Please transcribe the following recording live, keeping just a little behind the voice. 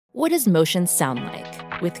What does motion sound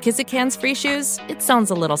like? With Kizikans free shoes, it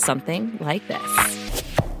sounds a little something like this.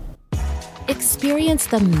 Experience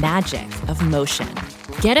the magic of motion.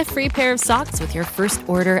 Get a free pair of socks with your first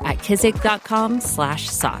order at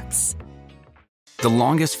kizik.com/socks. The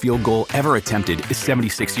longest field goal ever attempted is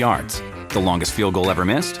 76 yards. The longest field goal ever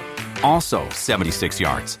missed? Also 76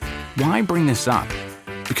 yards. Why bring this up?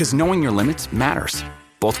 Because knowing your limits matters,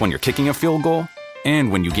 both when you're kicking a field goal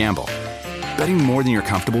and when you gamble. Betting more than you're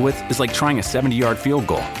comfortable with is like trying a 70-yard field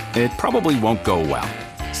goal. It probably won't go well.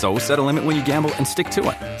 So set a limit when you gamble and stick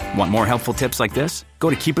to it. Want more helpful tips like this?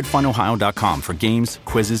 Go to keepitfunohio.com for games,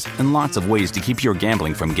 quizzes, and lots of ways to keep your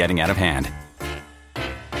gambling from getting out of hand.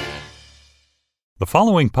 The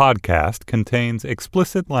following podcast contains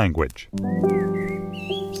explicit language.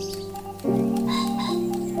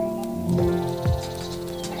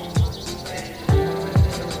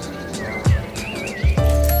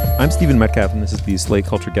 I'm Stephen Metcalf, and this is the Slate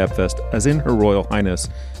Culture Gabfest, as in Her Royal Highness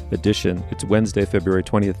edition. It's Wednesday, February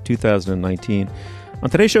 20th, 2019. On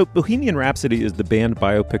today's show, Bohemian Rhapsody is the band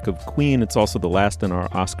biopic of Queen. It's also the last in our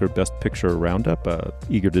Oscar Best Picture roundup.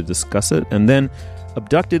 Eager to discuss it. And then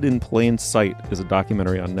Abducted in Plain Sight is a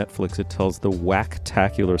documentary on Netflix. It tells the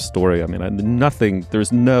whack-tacular story. I mean,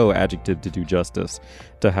 there's no adjective to do justice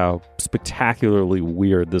to how spectacularly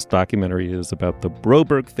weird this documentary is about the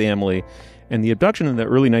Broberg family and the abduction in the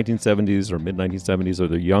early 1970s or mid-1970s of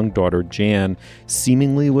their young daughter, Jan,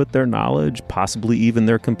 seemingly with their knowledge, possibly even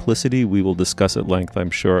their complicity. We will discuss at length, I'm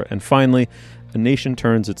sure. And finally, a nation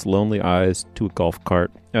turns its lonely eyes to a golf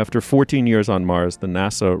cart. After 14 years on Mars, the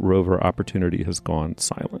NASA rover Opportunity has gone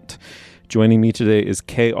silent. Joining me today is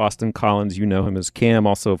K. Austin Collins. You know him as Cam,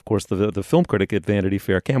 also, of course, the film critic at Vanity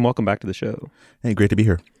Fair. Cam, welcome back to the show. Hey, great to be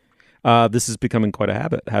here. This is becoming quite a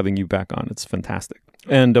habit, having you back on. It's fantastic.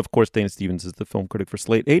 And, of course, Dana Stevens is the film critic for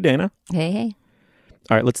Slate. Hey, Dana. Hey.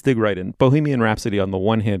 All right, let's dig right in. Bohemian Rhapsody, on the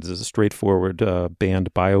one hand, is a straightforward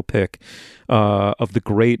band biopic of the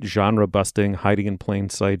great genre-busting, hiding in plain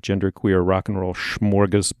sight, genderqueer rock and roll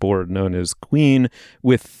smorgasbord known as Queen,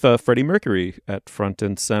 with Freddie Mercury at front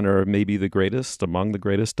and center, maybe the greatest, among the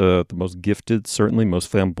greatest, the most gifted, certainly most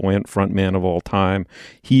flamboyant frontman of all time.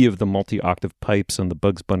 He of the multi-octave pipes and the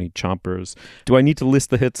Bugs Bunny chompers. Do I need to list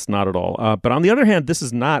the hits? Not at all. But on the other hand, this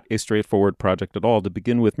is not a straightforward project at all. To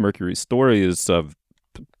begin with, Mercury's story is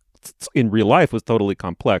in real life was totally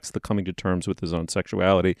complex, the coming to terms with his own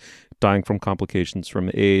sexuality, dying from complications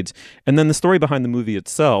from AIDS. And then the story behind the movie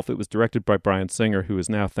itself, it was directed by Bryan Singer, who is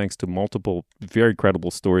now, thanks to multiple very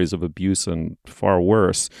credible stories of abuse and far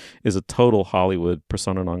worse, is a total Hollywood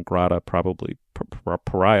persona non grata, probably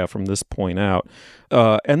pariah from this point out.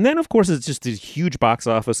 And then, of course, it's just a huge box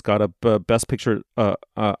office, got a Best Picture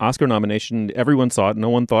Oscar nomination. Everyone saw it. No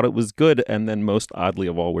one thought it was good. And then, most oddly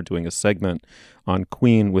of all, we're doing a segment on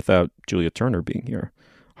Queen without Julia Turner being here.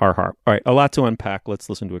 Har har. All right, a lot to unpack. Let's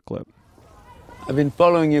listen to a clip. I've been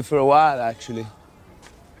following you for a while, actually.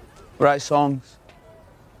 Write songs.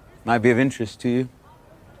 Might be of interest to you.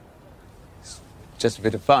 It's just a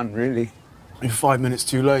bit of fun, really. You're 5 minutes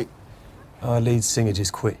too late. Our lead singer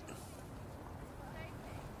just quit.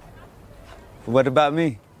 What about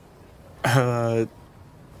me? Not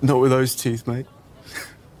with those teeth, mate.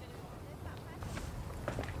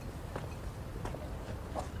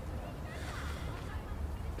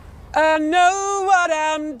 I know what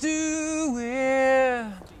I'm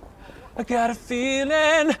doing. I got a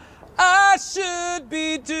feeling I should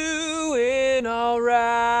be doing all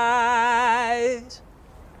right.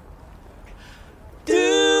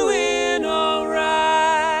 Doing all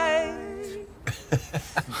right.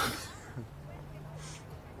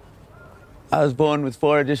 I was born with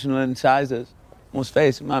 4 additional incisors. More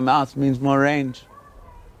space in my mouth means more range.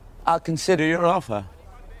 I'll consider your offer.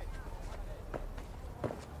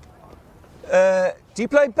 Do you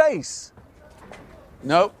play bass?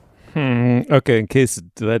 Nope. Okay, in case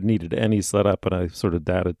that needed any setup, and I sort of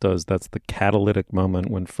doubt it does, that's the catalytic moment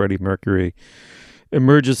when Freddie Mercury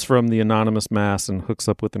emerges from the anonymous mass and hooks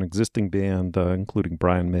up with an existing band, including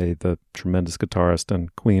Brian May, the tremendous guitarist,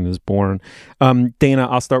 and Queen is born. Dana,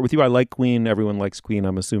 I'll start with you. I like Queen. Everyone likes Queen.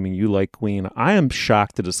 I'm assuming you like Queen. I am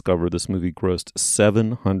shocked to discover this movie grossed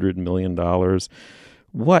 $700 million.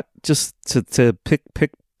 What? Just to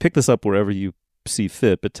pick this up wherever you see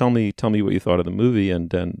fit, but tell me what you thought of the movie,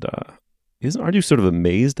 and aren't you sort of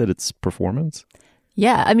amazed at its performance?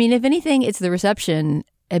 Yeah, I mean, if anything, it's the reception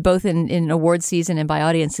both in award season and by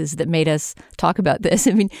audiences, that made us talk about this.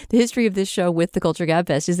 I mean, the history of this show with the Culture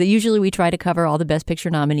Gabfest is that usually we try to cover all the Best Picture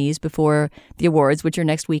nominees before the awards, which are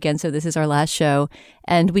next weekend. So this is our last show.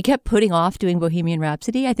 And we kept putting off doing Bohemian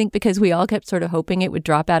Rhapsody, I think, because we all kept sort of hoping it would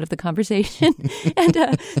drop out of the conversation.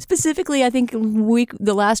 And specifically, I think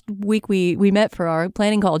the last week we met for our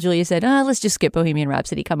planning call, Julia said, let's just skip Bohemian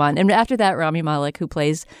Rhapsody. Come on. And after that, Rami Malek, who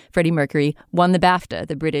plays Freddie Mercury, won the BAFTA,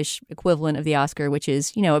 the British equivalent of the Oscar, which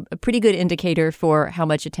is, a pretty good indicator for how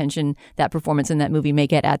much attention that performance in that movie may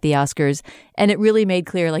get at the Oscars. And it really made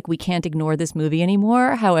clear, we can't ignore this movie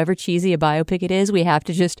anymore. However cheesy a biopic it is, we have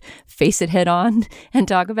to just face it head on and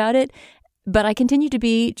talk about it. But I continue to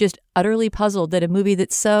be just utterly puzzled that a movie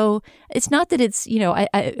that's so, it's not that it's,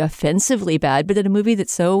 offensively bad, but that a movie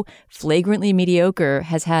that's so flagrantly mediocre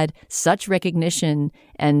has had such recognition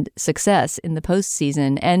and success in the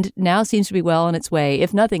postseason and now seems to be well on its way,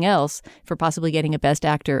 if nothing else, for possibly getting a Best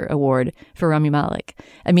Actor award for Rami Malek.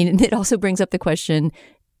 I mean, it also brings up the question,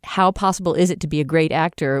 how possible is it to be a great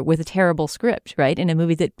actor with a terrible script, right? In a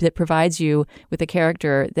movie that provides you with a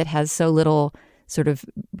character that has so little sort of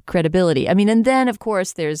credibility. I mean, and then, of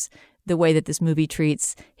course, there's the way that this movie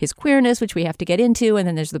treats his queerness, which we have to get into. And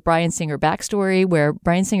then there's the Bryan Singer backstory, where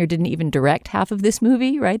Bryan Singer didn't even direct half of this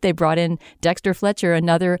movie, right? They brought in Dexter Fletcher,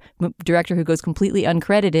 another director who goes completely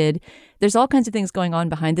uncredited. There's all kinds of things going on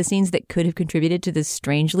behind the scenes that could have contributed to this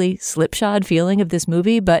strangely slipshod feeling of this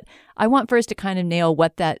movie. But I want first to kind of nail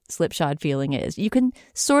what that slipshod feeling is. You can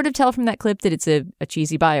sort of tell from that clip that it's a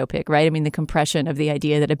cheesy biopic, right? I mean, the compression of the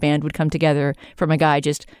idea that a band would come together from a guy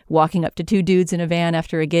just walking up to two dudes in a van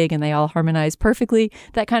after a gig and they all harmonize perfectly.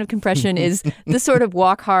 That kind of compression is the sort of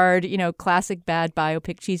walk hard, classic bad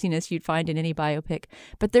biopic cheesiness you'd find in any biopic.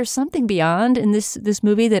 But there's something beyond in this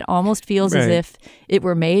movie that almost feels as if it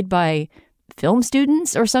were made by film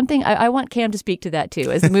students or something. I want Cam to speak to that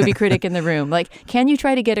too, as the movie critic in the room. Can you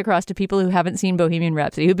try to get across to people who haven't seen Bohemian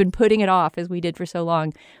Rhapsody, who've been putting it off as we did for so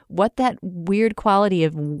long, what that weird quality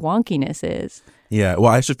of wonkiness is? Yeah,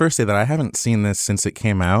 well, I should first say that I haven't seen this since it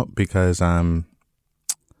came out because, I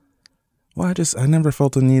never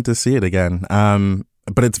felt the need to see it again.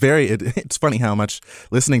 But it's funny how much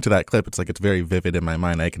listening to that clip, it's very vivid in my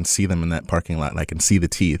mind. I can see them in that parking lot and I can see the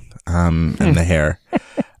teeth and the hair.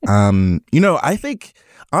 I think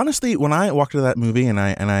honestly, when I walked into that movie and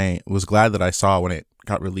I was glad that I saw when it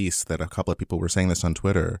got released that a couple of people were saying this on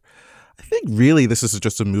Twitter, I think really this is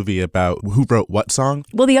just a movie about who wrote what song.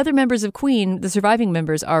 Well, the other members of Queen, the surviving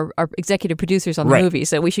members, are executive producers on the movie,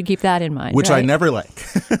 so we should keep that in mind. Which I never like.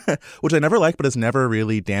 Which I never like, but has never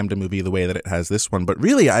really damned a movie the way that it has this one. But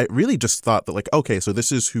really, I really just thought that okay, so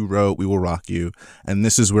this is who wrote We Will Rock You, and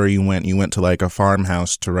this is where you went. You went to a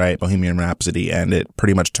farmhouse to write Bohemian Rhapsody, and it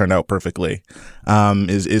pretty much turned out perfectly.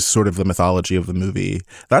 Is sort of the mythology of the movie.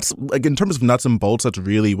 That's in terms of nuts and bolts, that's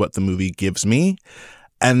really what the movie gives me.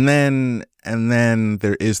 And then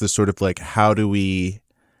there is this sort of how do we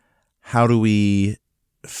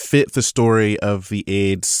fit the story of the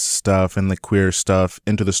AIDS stuff and the queer stuff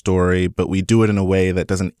into the story, but we do it in a way that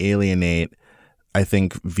doesn't alienate, I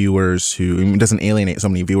think, viewers doesn't alienate so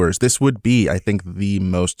many viewers. This would be, I think, the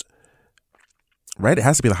most, right? It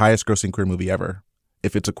has to be the highest grossing queer movie ever,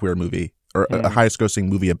 if it's a queer movie, or a highest grossing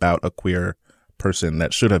movie about a queer person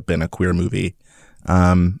that should have been a queer movie.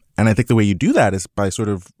 And I think the way you do that is by sort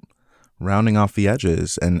of rounding off the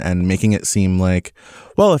edges and making it seem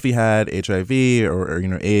well, if he had HIV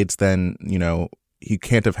or AIDS, then, he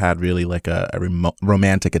can't have had really a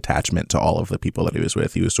romantic attachment to all of the people that he was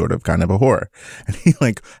with. He was sort of kind of a whore, and he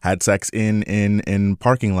had sex in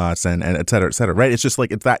parking lots and et cetera, right? It's just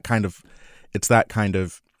it's that kind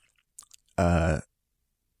of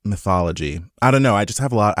mythology. I don't know. I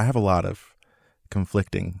have a lot of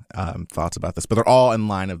conflicting thoughts about this, but they're all in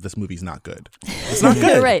line of this movie's not good. It's not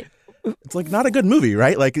good. Right. It's not a good movie,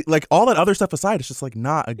 right? All that other stuff aside, it's just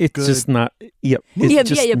not a good. It's just not. Yep.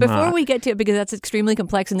 Yeah. Before we get to it, because that's extremely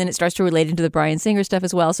complex, and then it starts to relate into the Bryan Singer stuff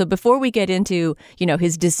as well. So before we get into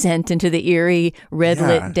his descent into the eerie red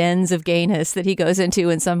lit dens of gayness that he goes into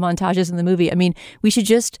in some montages in the movie, I mean, we should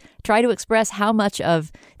just try to express how much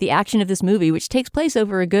of the action of this movie, which takes place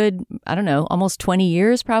over a good, almost 20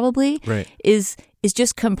 years probably, right, is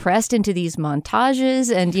just compressed into these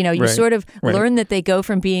montages. And, you sort of learn that they go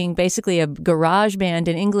from being basically a garage band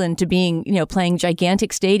in England to being, playing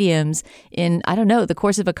gigantic stadiums in, the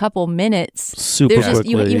course of a couple minutes. Super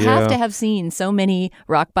quickly, you have to have seen so many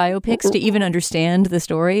rock biopics to even understand the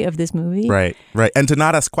story of this movie. Right. And to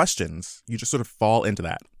not ask questions, you just sort of fall into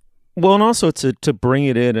that. Well, and also to bring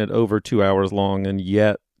it in at over 2 hours long and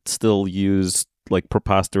yet still use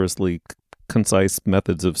preposterously concise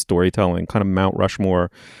methods of storytelling, kind of Mount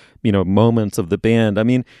Rushmore, moments of the band. I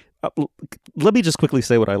mean, let me just quickly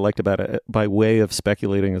say what I liked about it by way of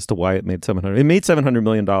speculating as to why it made $700. It made $700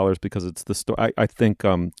 million because it's the story. I think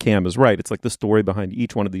Cam is right. It's like the story behind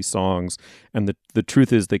each one of these songs. And the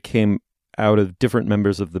truth is they came out of different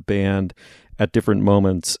members of the band at different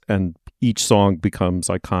moments, and each song becomes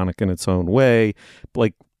iconic in its own way.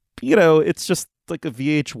 Like, it's just like a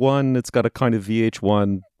VH1. It's got a kind of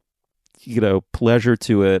VH1, pleasure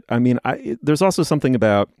to it. I mean, there's also something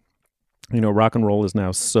about, rock and roll is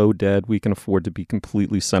now so dead. We can afford to be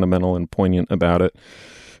completely sentimental and poignant about it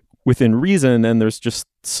within reason. And there's just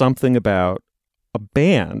something about a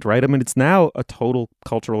band, right? I mean, it's now a total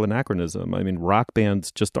cultural anachronism. I mean, rock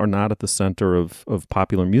bands just are not at the center of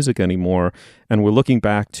popular music anymore. And we're looking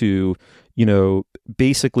back to,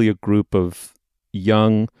 basically a group of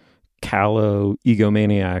young, callow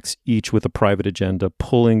egomaniacs, each with a private agenda,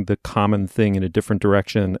 pulling the common thing in a different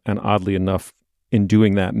direction. And oddly enough, in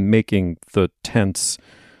doing that, making the tense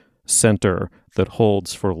center that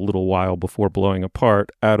holds for a little while before blowing apart,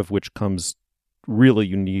 out of which comes really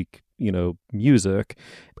unique, music.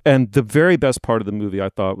 And the very best part of the movie, I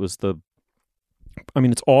thought, was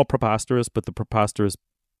it's all preposterous, but the preposterous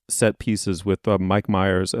set pieces with Mike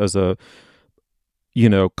Myers as a,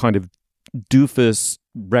 kind of doofus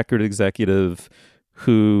record executive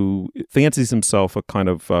who fancies himself a kind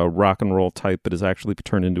of rock and roll type, but is actually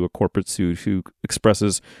turned into a corporate suit, who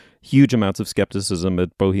expresses huge amounts of skepticism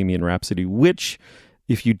at Bohemian Rhapsody, which,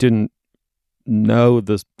 if you didn't know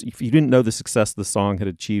the success the song had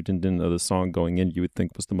achieved and didn't know the song going in, you would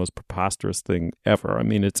think was the most preposterous thing ever. I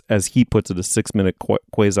mean, it's, as he puts it, a 6-minute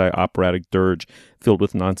quasi-operatic dirge filled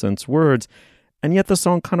with nonsense words, and yet the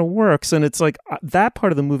song kind of works. And it's like, that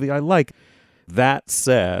part of the movie I like. That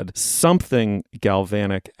said, something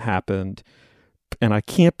galvanic happened, and I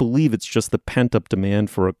can't believe it's just the pent-up demand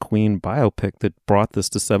for a Queen biopic that brought this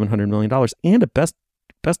to $700 million and a best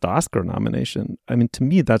Oscar nomination. I mean, to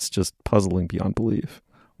me, that's just puzzling beyond belief.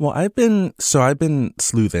 Well, I've been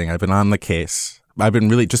sleuthing. I've been on the case. I've been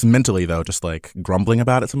really just mentally, though, just like grumbling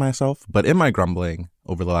about it to myself. But in my grumbling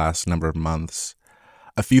over the last number of months,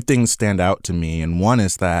 a few things stand out to me. And one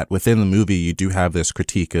is that within the movie, you do have this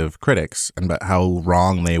critique of critics and about how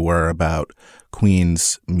wrong they were about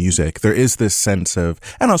Queen's music. There is this sense of,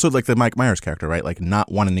 and also like the Mike Myers character, right? Like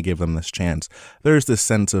not wanting to give them this chance. There's this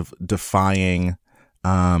sense of defying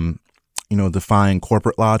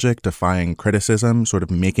corporate logic, defying criticism, sort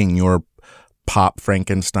of making your pop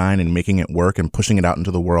Frankenstein and making it work and pushing it out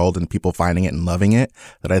into the world and people finding it and loving it,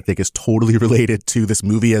 that I think is totally related to this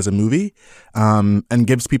movie as a movie, and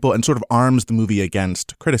gives people and sort of arms the movie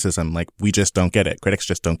against criticism. Like, we just don't get it. Critics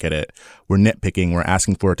just don't get it. We're nitpicking. We're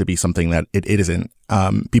asking for it to be something that it isn't.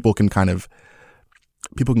 People can kind of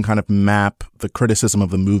map the criticism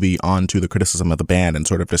of the movie onto the criticism of the band and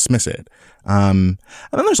sort of dismiss it. And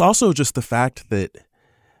then there's also just the fact that,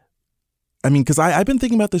 I mean, because I've been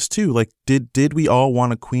thinking about this too. Like, did we all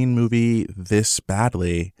want a Queen movie this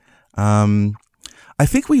badly? I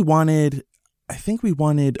think we wanted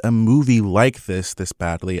a movie like this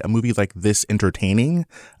badly, a movie like this entertaining,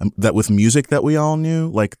 that with music that we all knew.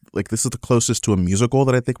 Like this is the closest to a musical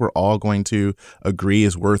that I think we're all going to agree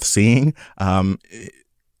is worth seeing.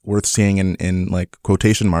 Worth seeing in like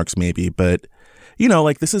quotation marks maybe, but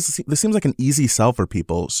like this seems like an easy sell for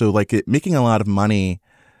people. So like making a lot of money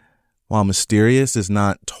while mysterious is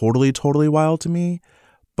not totally wild to me,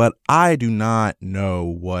 but I do not know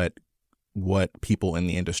what people in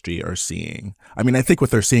the industry are seeing. I mean, I think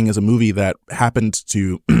what they're seeing is a movie that happened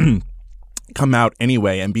to come out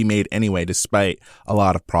anyway and be made anyway, despite a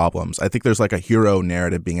lot of problems. I think there's like a hero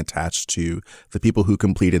narrative being attached to the people who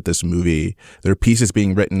completed this movie. There are pieces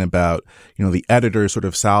being written about, the editor sort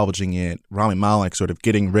of salvaging it, Rami Malek sort of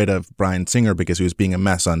getting rid of Bryan Singer because he was being a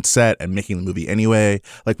mess on set and making the movie anyway.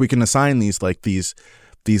 Like, we can assign these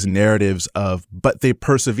narratives of, but they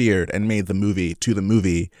persevered and made the movie to the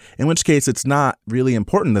movie, in which case it's not really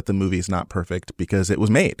important that the movie is not perfect because it was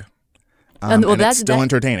made. And it's still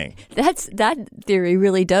entertaining. That theory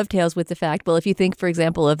really dovetails with the fact, well, if you think, for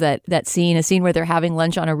example, of that scene, a scene where they're having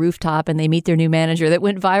lunch on a rooftop and they meet their new manager that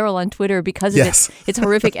went viral on Twitter because of its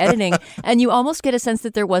horrific editing. And you almost get a sense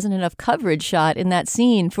that there wasn't enough coverage shot in that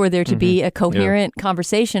scene for there to be a coherent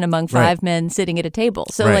conversation among five men sitting at a table.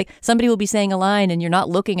 So like somebody will be saying a line and you're not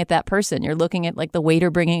looking at that person. You're looking at like the waiter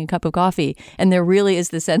bringing a cup of coffee. And there really is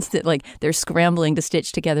the sense that like they're scrambling to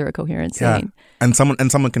stitch together a coherent scene. And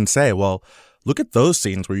someone can say, well, look at those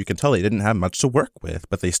scenes where you can tell they didn't have much to work with,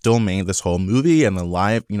 but they still made this whole movie, and the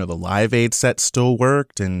Live Aid set still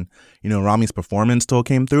worked, and, Rami's performance still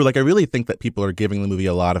came through. Like, I really think that people are giving the movie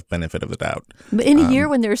a lot of benefit of the doubt. But in a year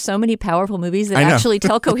when there are so many powerful movies that actually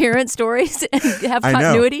tell coherent stories and have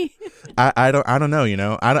continuity. I don't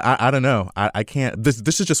know, I don't know. I can't.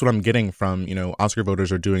 This is just what I'm getting from, Oscar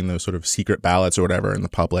voters are doing those sort of secret ballots or whatever in the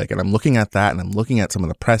public. And I'm looking at that, and I'm looking at some of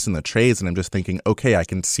the press and the trades, and I'm just thinking, okay, I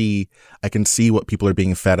can see what people are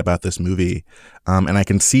being fed about this movie. And I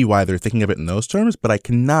can see why they're thinking of it in those terms, but I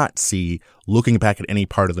cannot see looking back at any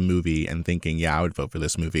part of the movie and thinking, yeah, I would vote for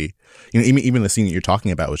this movie. Even the scene that you're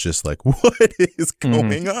talking about was just like, what is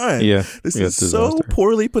going on? Yeah. This is so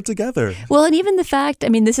poorly put together. Well, and even the fact, I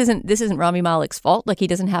mean, this isn't Rami Malek's fault. Like, he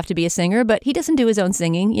doesn't have to be a singer, but he doesn't do his own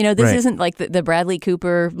singing. This isn't like the Bradley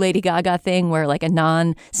Cooper, Lady Gaga thing where like a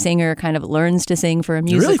non-singer kind of learns to sing for a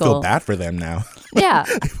musical. You really feel bad for them now. Yeah.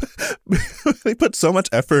 They put so much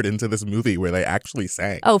effort into this movie where they actually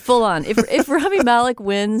sang. Oh, full on. If Rami Malek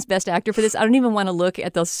wins Best Actor for this, I don't even want to look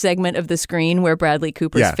at the segment of the screen where Bradley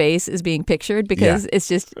Cooper's face is being pictured, because it's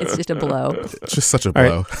just a blow. It's just such a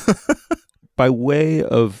blow. Right. By way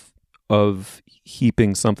of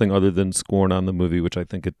heaping something other than scorn on the movie, which I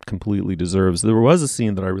think it completely deserves, there was a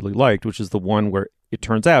scene that I really liked, which is the one where it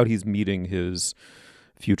turns out he's meeting his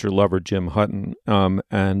future lover Jim Hutton,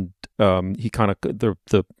 and he kind of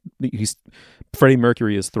Freddie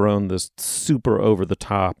Mercury has thrown this super over the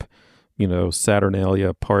top,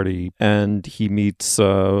 Saturnalia party, and he meets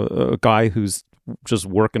a guy who's just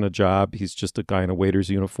working a job. He's just a guy in a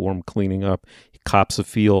waiter's uniform cleaning up. He cops a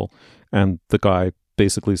feel, and the guy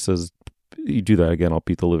basically says, "You do that again, I'll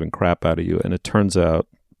beat the living crap out of you." And it turns out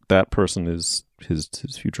that person is his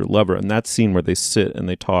future lover. And that scene where they sit and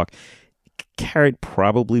they talk, carried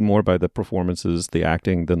probably more by the performances, the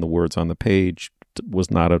acting, than the words on the page,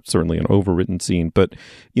 was not certainly an overwritten scene. But,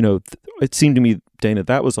 it seemed to me, Dana,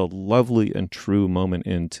 that was a lovely and true moment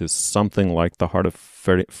into something like the heart of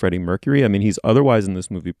Freddie Mercury. I mean, he's otherwise in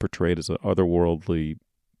this movie portrayed as an otherworldly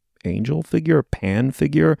angel figure, pan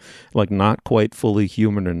figure, like not quite fully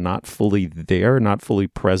human and not fully there, not fully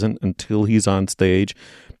present until he's on stage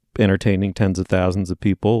entertaining tens of thousands of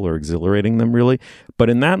people or exhilarating them, really. But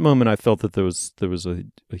in that moment, I felt that there was a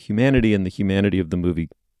humanity, and the humanity of the movie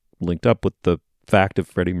linked up with the fact of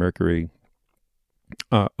Freddie Mercury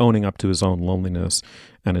owning up to his own loneliness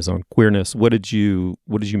and his own queerness. What did you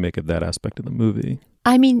make of that aspect of the movie?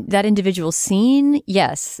 I mean, that individual scene,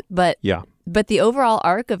 yes, but the overall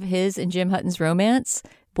arc of his and Jim Hutton's romance,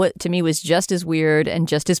 what to me was just as weird and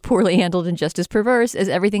just as poorly handled and just as perverse as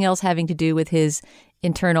everything else having to do with his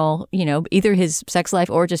internal, either his sex life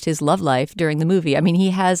or just his love life during the movie. I mean, he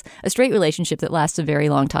has a straight relationship that lasts a very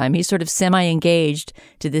long time. He's sort of semi-engaged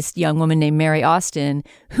to this young woman named Mary Austin,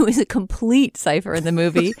 who is a complete cipher in the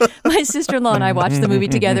movie. My sister-in-law and I watched the movie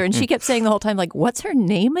together, and she kept saying the whole time, like, what's her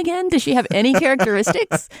name again? Does she have any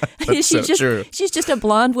characteristics? She's just a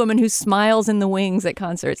blonde woman who smiles in the wings at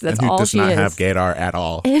concerts. That's all she is. Who does not have gaydar at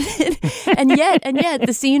all. and yet,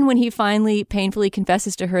 the scene when he finally painfully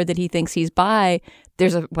confesses to her that he thinks he's bi,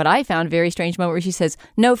 there's what I found very strange moment where she says,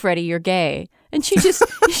 "No, Freddie, you're gay." And she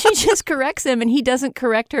just corrects him, and he doesn't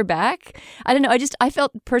correct her back. I don't know. I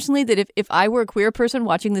felt personally that if I were a queer person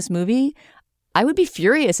watching this movie, I would be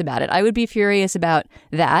furious about it. I would be furious about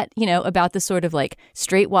that, about the sort of like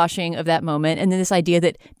straight washing of that moment. And then this idea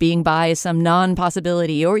that being bi is some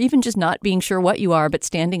non-possibility, or even just not being sure what you are, but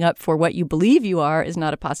standing up for what you believe you are is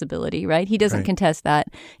not a possibility, right? He doesn't contest that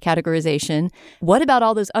categorization. What about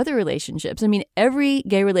all those other relationships? I mean, every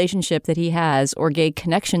gay relationship that he has or gay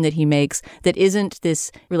connection that he makes that isn't this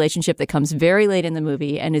relationship that comes very late in the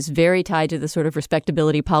movie and is very tied to the sort of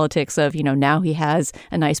respectability politics of, now he has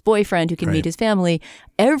a nice boyfriend who can meet his family.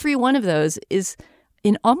 Every one of those is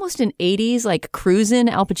in almost an 80s like cruisin'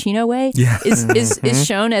 Al Pacino way is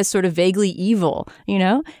shown as sort of vaguely evil,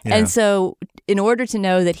 And so in order to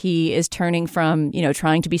know that he is turning from,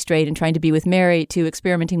 trying to be straight and trying to be with Mary to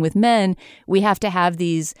experimenting with men, we have to have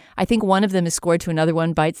these, I think one of them is scored to another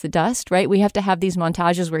one bites the dust, right? We have to have these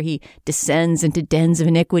montages where he descends into dens of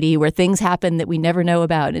iniquity, where things happen that we never know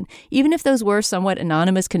about. And even if those were somewhat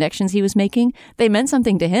anonymous connections he was making, they meant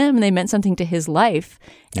something to him and they meant something to his life.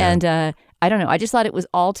 Yeah. And, I don't know. I just thought it was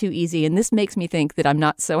all too easy. And this makes me think that I'm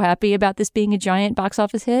not so happy about this being a giant box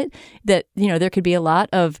office hit, that, there could be a lot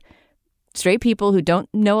of straight people who don't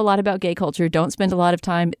know a lot about gay culture, don't spend a lot of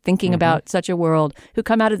time thinking about such a world, who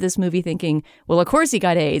come out of this movie thinking, well, of course he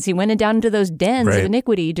got AIDS. He went down into those dens of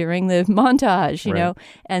iniquity during the montage, you know,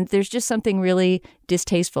 and there's just something really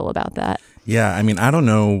distasteful about that. Yeah. I mean, I don't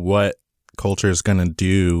know what culture is going to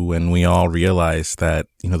do when we all realize that,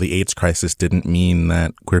 the AIDS crisis didn't mean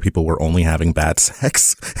that queer people were only having bad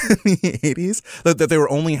sex in the 80s, that they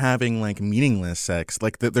were only having like meaningless sex.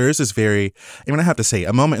 Like there is this I have to say,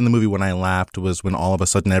 a moment in the movie when I laughed was when all of a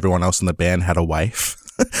sudden everyone else in the band had a wife.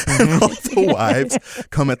 And all the wives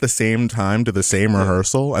come at the same time to the same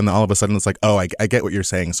rehearsal, and then all of a sudden it's like, oh, I get what you're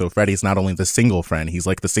saying. So Freddie's not only the single friend, he's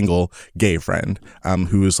like the single gay friend,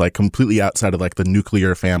 who's like completely outside of like the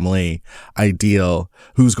nuclear family ideal,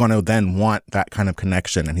 who's going to then want that kind of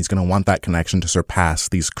connection, and he's going to want that connection to surpass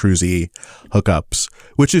these cruisy hookups,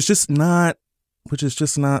 which is just not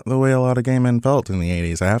the way a lot of gay men felt in the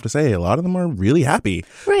 80s. I have to say, a lot of them are really happy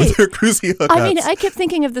with their cruisy hookups. I mean, I kept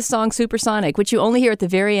thinking of the song Supersonic, which you only hear at the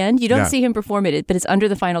very end. You don't see him perform it, but it's under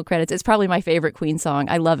the final credits. It's probably my favorite Queen song.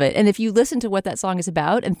 I love it. And if you listen to what that song is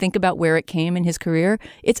about and think about where it came in his career,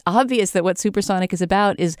 it's obvious that what Supersonic is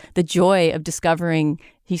about is the joy of discovering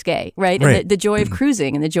he's gay, right? And the joy of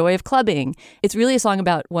cruising and the joy of clubbing. It's really a song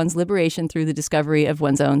about one's liberation through the discovery of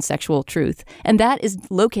one's own sexual truth. And that is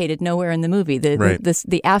located nowhere in the movie,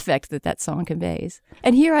 the affect that song conveys.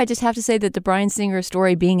 And here I just have to say that the Bryan Singer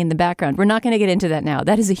story being in the background, we're not going to get into that now.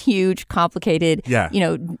 That is a huge, complicated,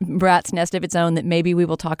 rat's nest of its own that maybe we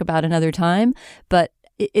will talk about another time. But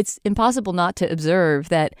it's impossible not to observe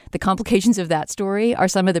that the complications of that story are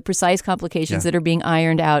some of the precise complications that are being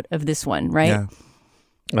ironed out of this one, right? Yeah.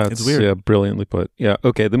 It's weird. Yeah, brilliantly put. Yeah,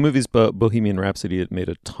 okay. The movie's Bohemian Rhapsody. It made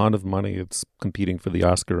a ton of money. It's competing for the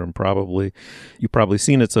Oscar, and you've probably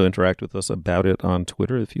seen it, so interact with us about it on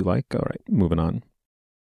Twitter if you like. All right, moving on.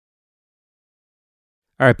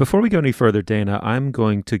 All right, before we go any further, Dana, I'm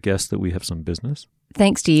going to guess that we have some business.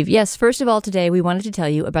 Thanks, Steve. Yes, first of all, today we wanted to tell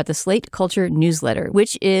you about the Slate Culture newsletter,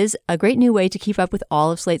 which is a great new way to keep up with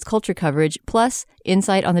all of Slate's culture coverage, plus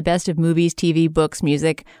insight on the best of movies, TV, books,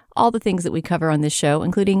 music, all the things that we cover on this show,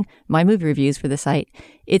 including my movie reviews for the site.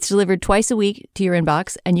 It's delivered twice a week to your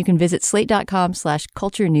inbox, and you can visit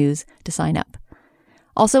slate.com/culture news to sign up.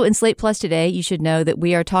 Also in Slate Plus today, you should know that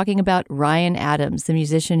we are talking about Ryan Adams, the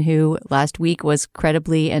musician who last week was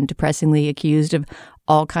credibly and depressingly accused of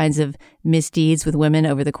all kinds of misdeeds with women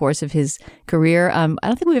over the course of his career. I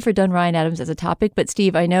don't think we've ever done Ryan Adams as a topic, but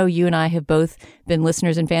Steve, I know you and I have both been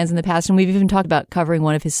listeners and fans in the past, and we've even talked about covering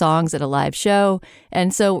one of his songs at a live show.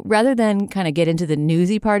 And so rather than kind of get into the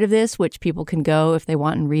newsy part of this, which people can go if they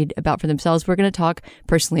want and read about for themselves, we're going to talk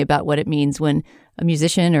personally about what it means when a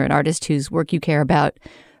musician or an artist whose work you care about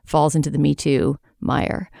falls into the Me Too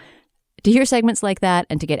mire. To hear segments like that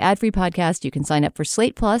and to get ad-free podcasts, you can sign up for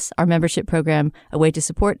Slate Plus, our membership program, a way to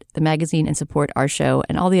support the magazine and support our show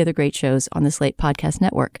and all the other great shows on the Slate Podcast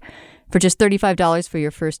Network. For just $35 for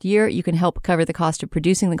your first year, you can help cover the cost of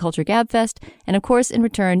producing the Culture Gabfest. And of course, in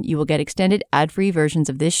return, you will get extended ad-free versions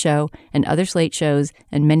of this show and other Slate shows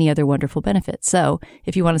and many other wonderful benefits. So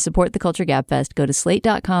if you want to support the Culture Gabfest, go to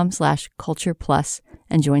slate.com/culture plus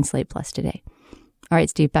and join Slate Plus today. All right,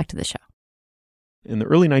 Steve, back to the show. In the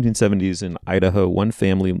early 1970s in Idaho, one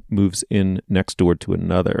family moves in next door to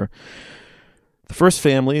another. The first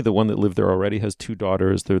family, the one that lived there already, has two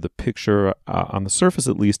daughters. They're the picture, on the surface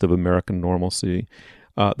at least, of American normalcy.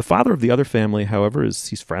 The father of the other family, however,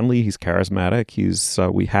 he's friendly, he's charismatic, he's,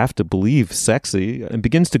 we have to believe, sexy, and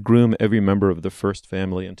begins to groom every member of the first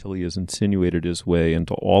family until he has insinuated his way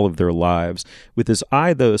into all of their lives, with his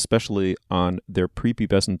eye, though, especially on their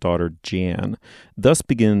prepubescent daughter, Jan. Thus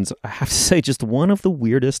begins, I have to say, just one of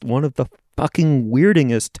the fucking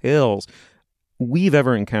weirdingest tales we've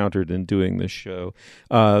ever encountered in doing this show.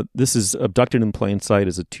 This is Abducted in Plain Sight,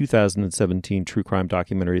 is a 2017 true crime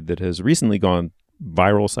documentary that has recently gone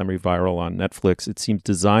viral, semi-viral on Netflix. It seems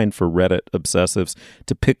designed for Reddit obsessives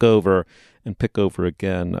to pick over and pick over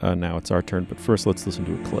again. Now it's our turn, but first let's listen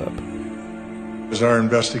to a clip. As our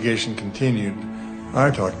investigation continued,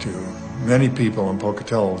 I talked to many people in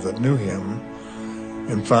Pocatello that knew him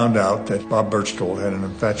and found out that Bob Birchgold had an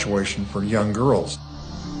infatuation for young girls.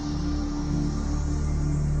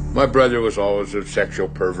 My brother was always a sexual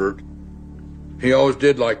pervert. He always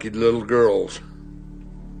did like little girls.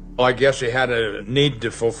 Well, I guess he had a need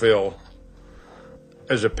to fulfill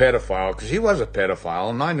as a pedophile, because he was a pedophile,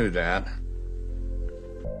 and I knew that.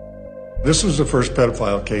 This was the first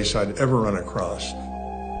pedophile case I'd ever run across.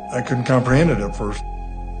 I couldn't comprehend it at first.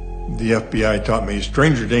 The FBI taught me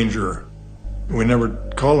stranger danger. We never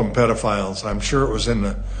called them pedophiles. I'm sure it was in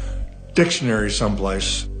the dictionary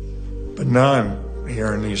someplace. But now I'm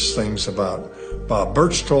hearing these things about Bob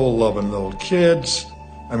Birchgold loving little kids.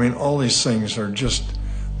 I mean, all these things are just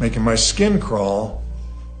making my skin crawl.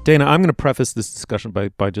 Dana, I'm going to preface this discussion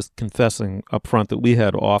by just confessing up front that we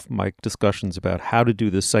had off-mic discussions about how to do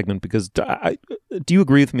this segment, because do you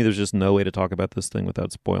agree with me there's just no way to talk about this thing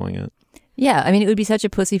without spoiling it? Yeah, I mean, it would be such a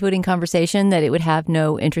pussyfooting conversation that it would have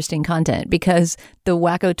no interesting content, because the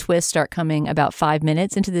wacko twists start coming about 5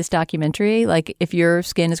 minutes into this documentary. Like, if your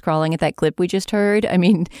skin is crawling at that clip we just heard, I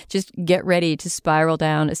mean, just get ready to spiral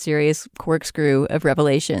down a serious corkscrew of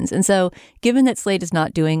revelations. And so, given that Slate is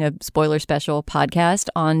not doing a spoiler special podcast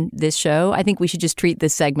on this show, I think we should just treat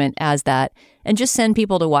this segment as that and just send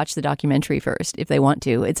people to watch the documentary first if they want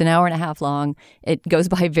to. It's an hour and a half long. It goes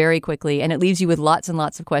by very quickly, and it leaves you with lots and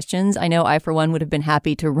lots of questions. I know I, for one, would have been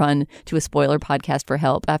happy to run to a spoiler podcast for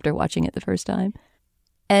help after watching it the first time.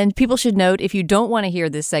 And people should note, if you don't want to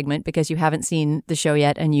hear this segment because you haven't seen the show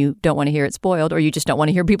yet and you don't want to hear it spoiled, or you just don't want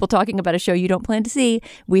to hear people talking about a show you don't plan to see,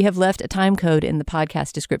 we have left a time code in the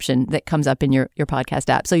podcast description that comes up in your podcast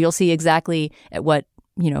app. So you'll see exactly at what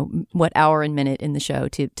hour and minute in the show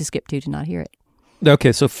to skip to not hear it.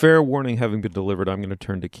 Okay, so fair warning having been delivered, I'm going to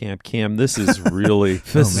turn to Cam. Cam, this is really...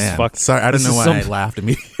 This is fucked. Sorry, I don't know why I laughed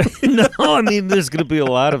immediately. No, I mean, there's going to be a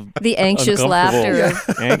lot of the anxious laughter.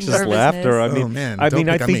 Anxious laughter. I mean, oh, man. I think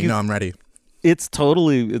no, I'm ready. It's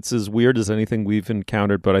as weird as anything we've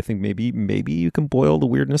encountered, but I think maybe you can boil the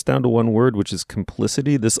weirdness down to one word, which is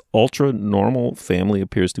complicity. This ultra-normal family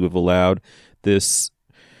appears to have allowed this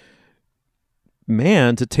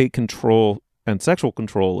man to take control and sexual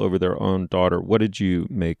control over their own daughter. What did you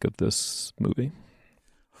make of this movie?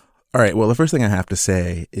 All right. Well, the first thing I have to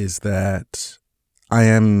say is that I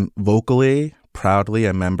am vocally, proudly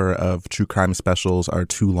a member of True Crime Specials Are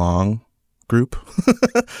Too Long group,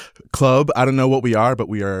 club. I don't know what we are, but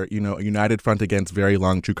we are, a united front against very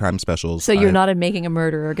long true crime specials. So you're not a Making a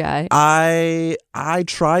Murderer guy? I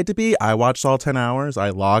tried to be. I watched all 10 hours.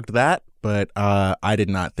 I logged that. But I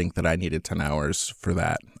did not think that I needed 10 hours for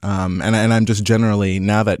that. And I'm just generally,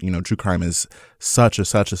 now that, true crime is such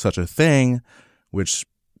a thing, which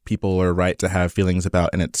people are right to have feelings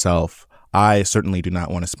about in itself, I certainly do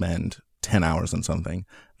not want to spend 10 hours on something.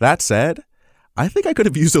 That said, I think I could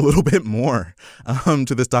have used a little bit more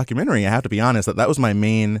to this documentary. I have to be honest, that was my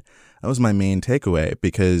main takeaway,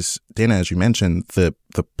 because Dana, as you mentioned, the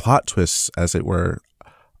plot twists, as it were,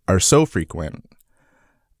 are so frequent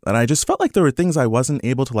that I just felt like there were things I wasn't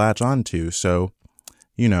able to latch on to. So,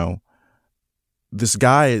 this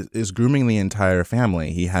guy is grooming the entire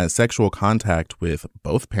family. He has sexual contact with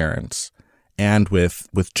both parents and with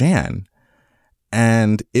Jan.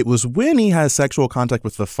 And it was when he has sexual contact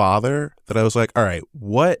with the father that I was like, all right,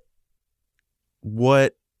 where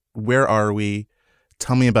are we?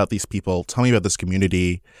 Tell me about these people. Tell me about this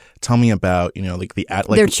community. Tell me about,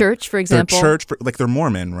 their church, for example. Their church, they're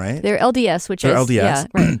Mormon, right? They're LDS, they're LDS, yeah,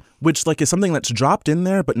 right. Which is something that's dropped in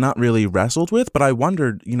there, but not really wrestled with. But I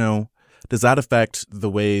wondered, does that affect the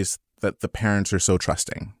ways that the parents are so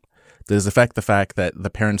trusting? Does it affect the fact that the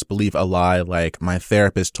parents believe a lie, like, my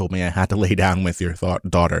therapist told me I had to lay down with your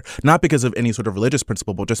daughter? Not because of any sort of religious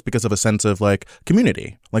principle, but just because of a sense of,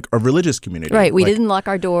 community, like a religious community. Right. We didn't lock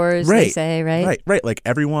our doors, right, they say, right? Right. Like,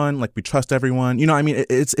 everyone, we trust everyone.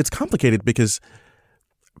 It's complicated because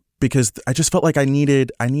I just felt like I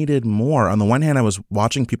needed more. On the one hand, I was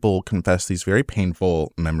watching people confess these very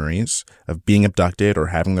painful memories of being abducted or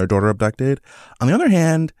having their daughter abducted. On the other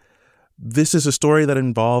hand, this is a story that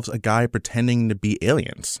involves a guy pretending to be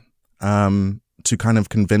aliens to kind of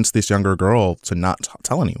convince this younger girl to not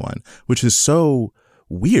tell anyone, which is so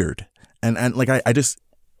weird. And I just...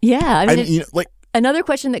 Yeah. Another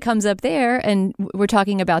question that comes up there, and we're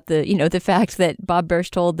talking about the fact that Bob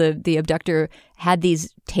Berchtold, the abductor, had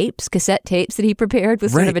these cassette tapes that he prepared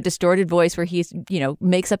with sort of a distorted voice where he,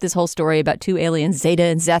 makes up this whole story about two aliens, Zeta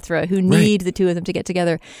and Zethra, who need the two of them to get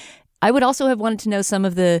together. I would also have wanted to know some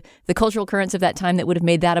of the cultural currents of that time that would have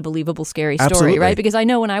made that a believable, scary story, Absolutely. Right? Because I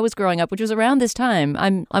know when I was growing up, which was around this time,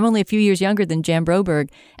 I'm only a few years younger than Jan Broberg,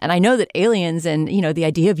 and I know that aliens and, the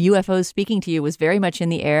idea of UFOs speaking to you was very much in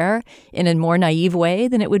the air in a more naive way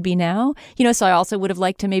than it would be now. So I also would have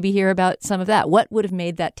liked to maybe hear about some of that. What would have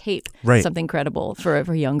made that tape something credible for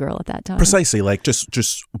a young girl at that time? Precisely.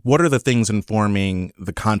 just what are the things informing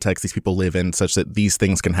the context these people live in such that these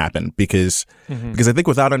things can happen? Because I think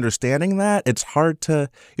without understanding that, it's hard to,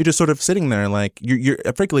 you're just sort of sitting there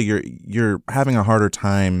you're having a harder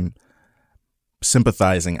time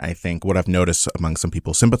sympathizing. I think what I've noticed among some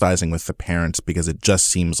people, sympathizing with the parents, because it just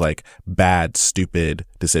seems like bad, stupid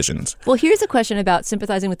decisions. Well, here's a question about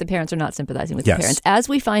sympathizing with the parents or not sympathizing with the parents. As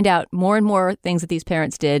we find out more and more things that these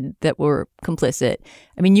parents did that were complicit.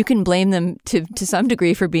 I mean, you can blame them to some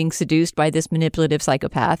degree for being seduced by this manipulative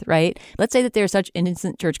psychopath, right? Let's say that they're such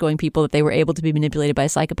innocent church-going people that they were able to be manipulated by a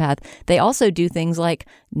psychopath. They also do things like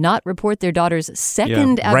not report their daughter's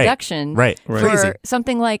second abduction for Crazy.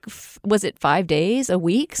 something like, was it 5 days, a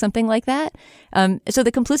week, something like that? So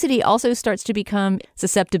the complicity also starts to become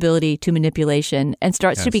susceptibility to manipulation and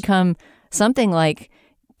starts to become something like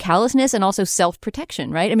callousness and also self-protection,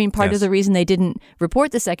 right? I mean, part of the reason they didn't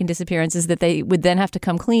report the second disappearance is that they would then have to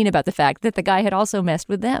come clean about the fact that the guy had also messed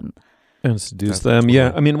with them. And seduce them.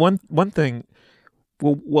 Yeah. I mean, one thing,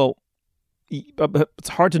 well, it's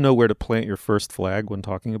hard to know where to plant your first flag when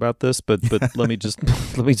talking about this, but let me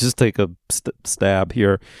just take a stab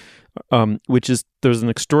here, which is there's an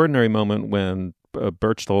extraordinary moment when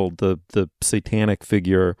Berchtold, the satanic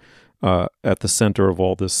figure at the center of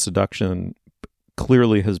all this seduction,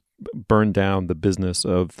 clearly has burned down the business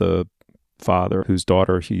of the father whose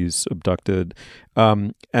daughter he's abducted.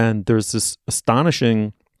 And there's this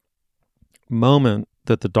astonishing moment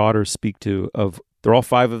that the daughters speak to of, they're all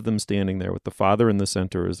five of them standing there with the father in the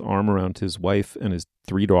center, his arm around his wife and his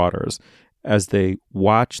three daughters as they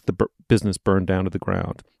watch the business burn down to the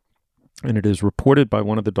ground. And it is reported by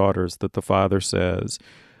one of the daughters that the father says,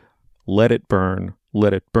 let it burn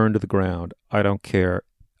to the ground. I don't care.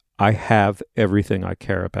 I have everything I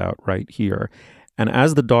care about right here. And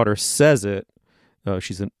as the daughter says it,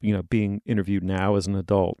 she's being interviewed now as an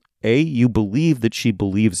adult. A, you believe that she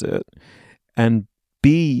believes it, and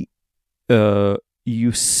B,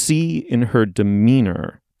 you see in her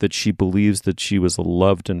demeanor that she believes that she was a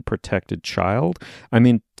loved and protected child. I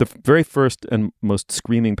mean, the very first and most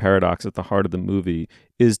screaming paradox at the heart of the movie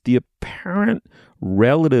is the apparent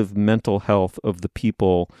relative mental health of the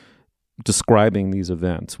people describing these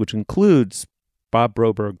events, which includes Bob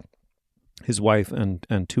Broberg, his wife, and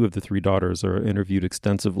two of the three daughters are interviewed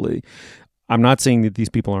extensively. I'm not saying that these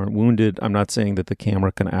people aren't wounded. I'm not saying that the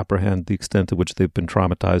camera can apprehend the extent to which they've been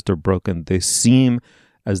traumatized or broken. They seem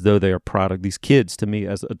as though they are these kids to me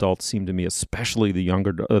as adults seem to me, especially the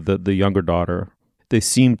younger daughter. They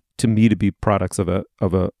seem to me to be products of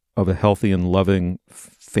a healthy and loving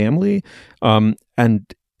family,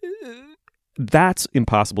 and that's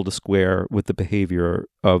impossible to square with the behavior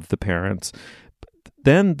of the parents.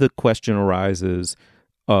 Then the question arises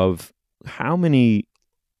of how many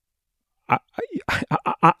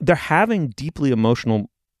they're having deeply emotional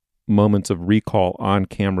moments of recall on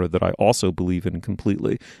camera that I also believe in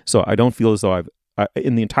completely. So I don't feel as though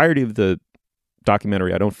in the entirety of the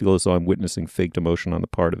documentary, I don't feel as though I'm witnessing faked emotion on the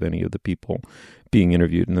part of any of the people being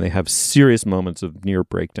interviewed. And they have serious moments of near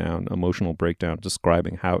breakdown, emotional breakdown,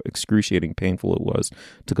 describing how excruciating painful it was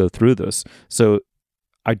to go through this. So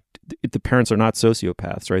the parents are not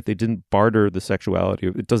sociopaths, right? They didn't barter the sexuality.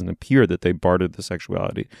 It doesn't appear that they bartered the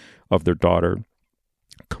sexuality of their daughter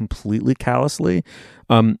completely callously.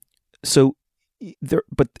 But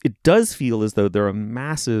it does feel as though there are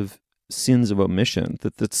massive sins of omission,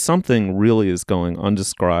 that something really is going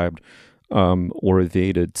undescribed or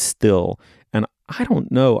evaded still. And I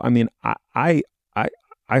don't know. I mean, I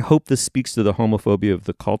hope this speaks to the homophobia of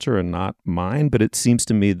the culture and not mine, but it seems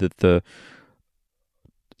to me that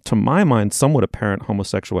to my mind, somewhat apparent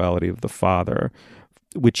homosexuality of the father,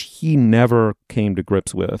 which he never came to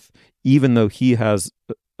grips with, even though he has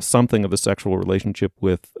something of a sexual relationship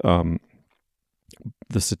with the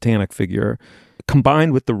satanic figure,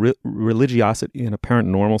 combined with the religiosity and apparent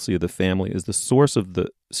normalcy of the family, is the source of the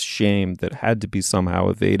shame that had to be somehow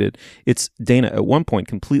evaded. It's, Dana, at one point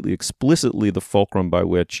completely explicitly the fulcrum by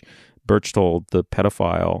which Berchtold, the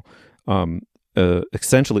pedophile,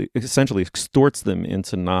 essentially extorts them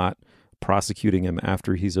into not prosecuting him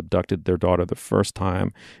after he's abducted their daughter the first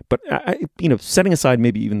time. But setting aside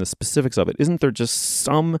maybe even the specifics of it, isn't there just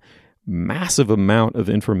some massive amount of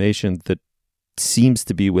information that seems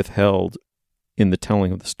to be withheld in the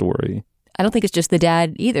telling of the story? I don't think it's just the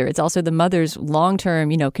dad either. It's also the mother's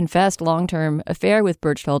long-term, confessed long-term affair with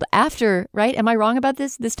Berchtold after, right? Am I wrong about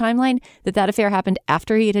this timeline? That affair happened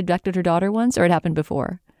after he had abducted her daughter once, or it happened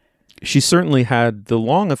before? She certainly had the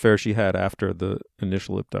long affair she had after the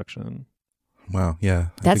initial abduction. Wow, yeah,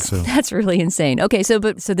 I think so. That's really insane. Okay, so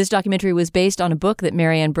this documentary was based on a book that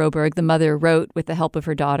Marianne Broberg, the mother, wrote with the help of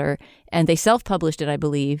her daughter, and they self-published it, I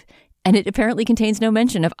believe. And it apparently contains no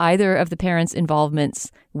mention of either of the parents' involvements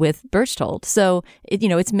with Berchtold. So,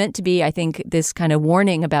 it's meant to be, I think, this kind of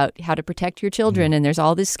warning about how to protect your children. And there's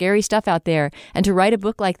all this scary stuff out there. And to write a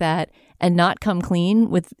book like that and not come clean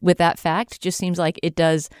with that fact just seems like it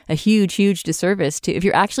does a huge, huge disservice to, if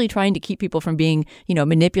you're actually trying to keep people from being,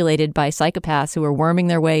 manipulated by psychopaths who are worming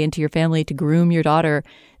their way into your family to groom your daughter,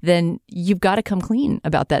 then you've got to come clean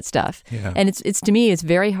about that stuff. Yeah. And it's to me, it's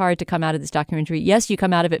very hard to come out of this documentary. Yes, you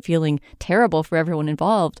come out of it feeling terrible for everyone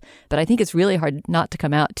involved, but I think it's really hard not to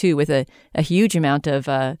come out too with a huge amount of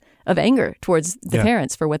anger towards the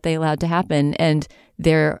parents for what they allowed to happen and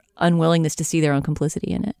their unwillingness to see their own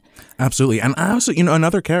complicity in it. Absolutely. And I also,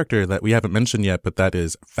 another character that we haven't mentioned yet, but that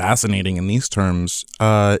is fascinating in these terms,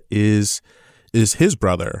 is his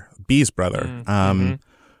brother, B's brother,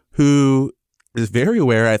 who is very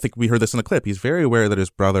aware. I think we heard this in the clip. He's very aware that his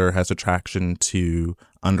brother has attraction to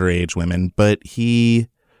underage women, but he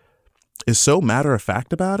is so matter of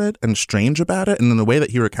fact about it and strange about it. And in the way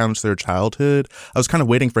that he recounts their childhood, I was kind of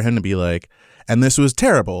waiting for him to be like, and this was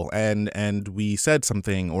terrible. And we said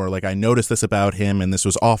something, or like, I noticed this about him and this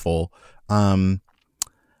was awful.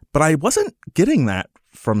 But I wasn't getting that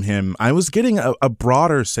from him. I was getting a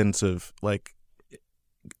broader sense of, like,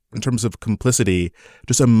 in terms of complicity,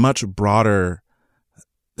 just a much broader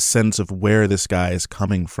sense of where this guy is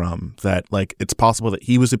coming from, that, like, it's possible that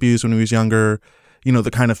he was abused when he was younger,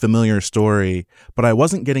 the kind of familiar story, but I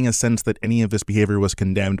wasn't getting a sense that any of this behavior was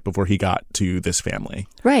condemned before he got to this family.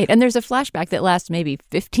 Right. And there's a flashback that lasts maybe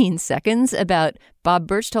 15 seconds about Bob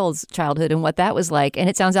Birchtold's childhood and what that was like. And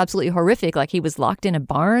it sounds absolutely horrific. Like he was locked in a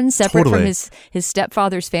barn separate from his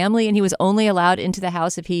stepfather's family. And he was only allowed into the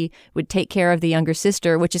house if he would take care of the younger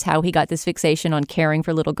sister, which is how he got this fixation on caring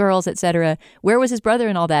for little girls, etc. Where was his brother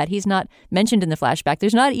and all that? He's not mentioned in the flashback.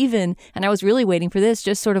 There's not even, and I was really waiting for this,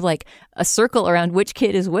 just sort of like a circle around which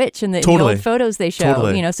kid is which in the old photos they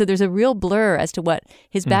show. So there's a real blur as to what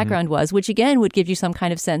his background was, which again would give you some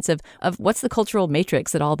kind of sense of what's the cultural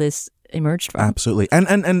matrix that all this emerged from. Absolutely.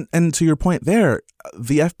 And to your point there,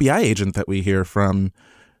 the FBI agent that we hear from,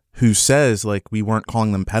 who says, like, we weren't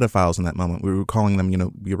calling them pedophiles in that moment, we were calling them,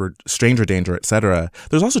 we were stranger danger, etc.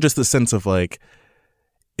 There's also just this sense of, like,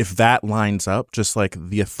 if that lines up, just like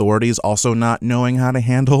the authorities also not knowing how to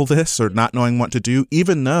handle this or not knowing what to do,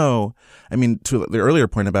 even though, I mean, to the earlier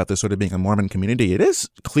point about this sort of being a Mormon community, it is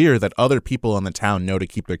clear that other people in the town know to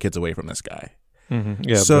keep their kids away from this guy. Mm-hmm.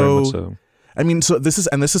 Yeah, very much so. I mean, so this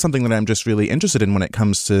is something that I'm just really interested in when it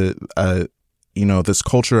comes to, this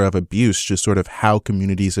culture of abuse, just sort of how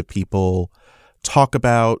communities of people talk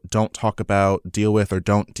about, don't talk about, deal with, or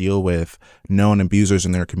don't deal with known abusers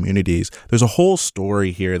in their communities. There's a whole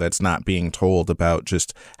story here that's not being told about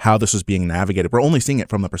just how this is being navigated. We're only seeing it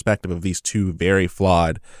from the perspective of these two very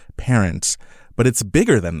flawed parents. But it's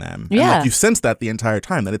bigger than them. Yeah. And, like, you sense that the entire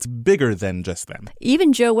time, that it's bigger than just them.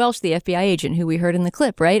 Even Joe Welch, the FBI agent who we heard in the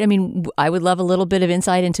clip, right? I mean, I would love a little bit of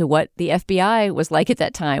insight into what the FBI was like at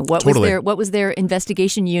that time. What was their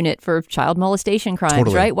investigation unit for child molestation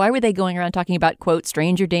crimes, right? Why were they going around talking about, quote,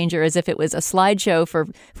 stranger danger as if it was a slideshow for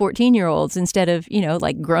 14-year-olds instead of,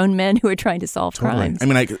 like grown men who are trying to solve crimes? I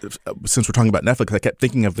mean, since we're talking about Netflix, I kept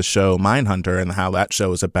thinking of the show Mindhunter and how that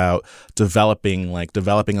show is about developing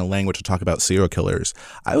a language to talk about serial killers.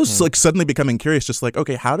 I was like suddenly becoming curious, just like,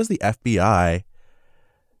 okay, what does the FBI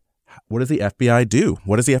do?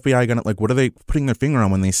 What is the FBI gonna, like, what are they putting their finger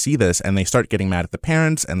on when they see this and they start getting mad at the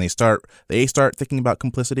parents and they start thinking about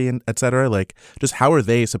complicity and et cetera? Like, just how are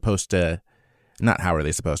they supposed to, not how are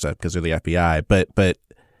they supposed to because they're the FBI, but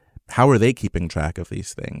how are they keeping track of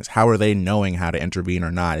these things? How are they knowing how to intervene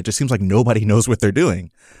or not? It just seems like nobody knows what they're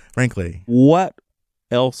doing, frankly. What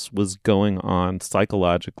else was going on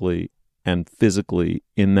psychologically and physically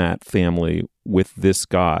in that family with this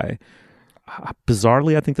guy?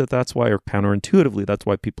 Bizarrely, I think that's why, or counterintuitively, that's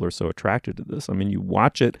why people are so attracted to this. I mean, you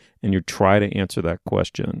watch it and you try to answer that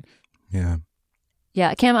question. Yeah.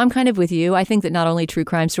 Yeah, Cam, I'm kind of with you. I think that not only true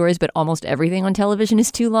crime stories, but almost everything on television is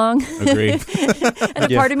too long. Agreed. And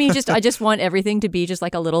a part of me I just want everything to be just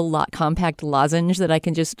like a little compact lozenge that I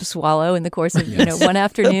can just swallow in the course of one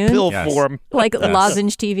afternoon. Pill form, like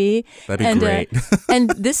lozenge TV. That'd be great. And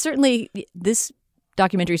this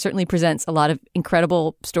documentary certainly presents a lot of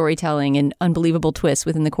incredible storytelling and unbelievable twists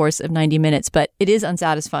within the course of 90 minutes, but it is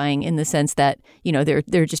unsatisfying in the sense that, there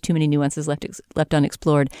are just too many nuances left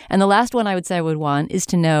unexplored. And the last one I would say I would want is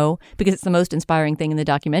to know, because it's the most inspiring thing in the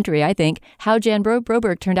documentary, I think, how Jan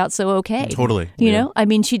Broberg turned out so okay. Totally. You know, I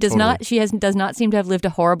mean, she does not seem to have lived a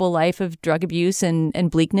horrible life of drug abuse and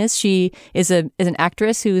bleakness. She is an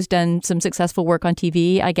actress who's done some successful work on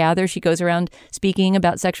TV, I gather. She goes around speaking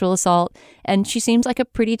about sexual assault, and she seems like like a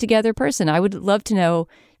pretty together person. I would love to know,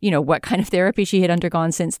 what kind of therapy she had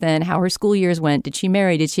undergone since then, how her school years went. Did she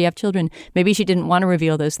marry? Did she have children? Maybe she didn't want to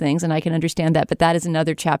reveal those things, and I can understand that. But that is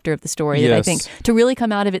another chapter of the story that I think to really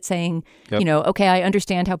come out of it saying, okay, I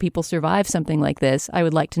understand how people survive something like this. I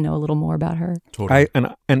would like to know a little more about her. Totally.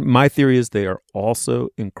 And my theory is they are also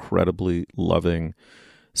incredibly loving,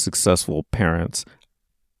 successful parents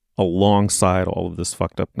alongside all of this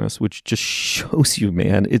fucked upness, which just shows you,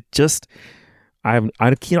 man. It just... I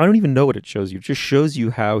don't even know what it shows you. It just shows you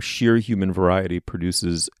how sheer human variety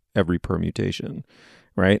produces every permutation,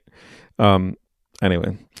 right?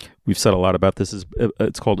 Anyway, we've said a lot about this.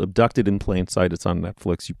 It's called Abducted in Plain Sight. It's on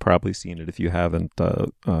Netflix. You've probably seen it. If you haven't,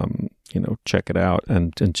 check it out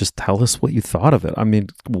and just tell us what you thought of it. I mean,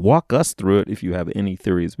 walk us through it if you have any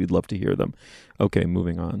theories. We'd love to hear them. Okay,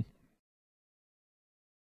 moving on.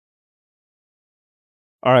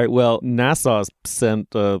 All right, well, NASA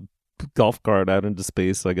sent a golf cart out into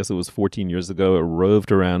space. I guess it was 14 years ago. It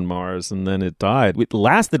roved around Mars and then it died. It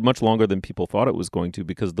lasted much longer than people thought it was going to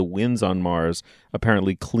because the winds on Mars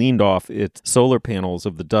apparently cleaned off its solar panels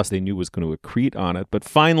of the dust they knew was going to accrete on it. But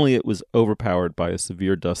finally it was overpowered by a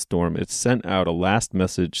severe dust storm. It sent out a last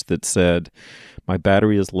message that said, "My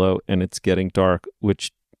battery is low and it's getting dark,"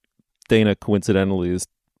 which Dana coincidentally is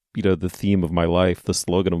the theme of my life, the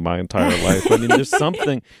slogan of my entire life. I mean,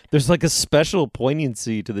 there's like a special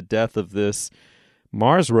poignancy to the death of this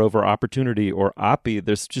Mars rover Opportunity, or OPI.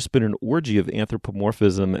 There's just been an orgy of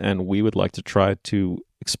anthropomorphism, and we would like to try to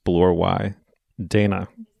explore why. Dana.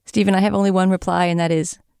 Stephen, I have only one reply, and that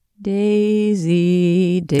is,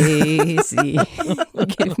 Daisy, Daisy,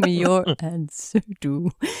 give me your answer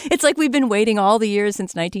too. It's like we've been waiting all the years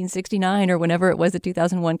since 1969 or whenever it was that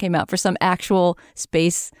 2001 came out for some actual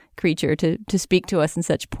space creature to speak to us in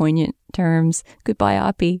such poignant terms. Goodbye,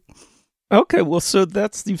 Oppie. Okay, well, so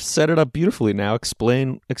you've set it up beautifully. Now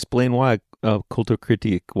explain why,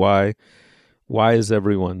 Kulturkritik. Why is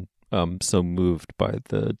everyone so moved by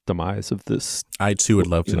the demise of this? I too would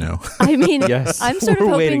love to know. I mean, yes, I'm sort of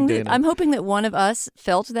hoping I'm hoping that one of us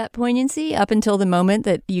felt that poignancy up until the moment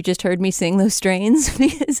that you just heard me sing those strains,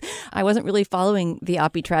 because I wasn't really following the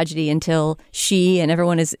Oppie tragedy until she, and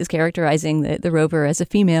everyone is characterizing the rover as a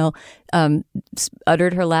female,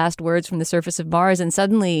 uttered her last words from the surface of Mars, and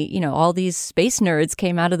suddenly, all these space nerds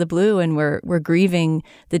came out of the blue and were grieving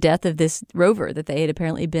the death of this rover that they had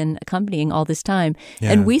apparently been accompanying all this time.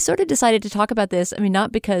 Yeah. And we sort of decided to talk about this. I mean,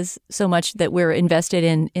 not because so much that we're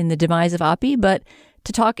invested in the demise of Oppie, but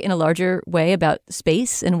to talk in a larger way about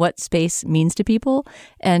space and what space means to people.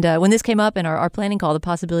 And when this came up in our planning call, the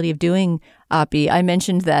possibility of doing Oppie, I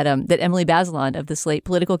mentioned that Emily Bazelon of the Slate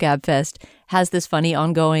Political Gab Fest has this funny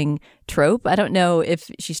ongoing trope. I don't know if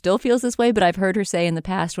she still feels this way, but I've heard her say in the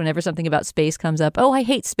past, whenever something about space comes up, "Oh, I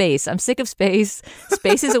hate space. I'm sick of space.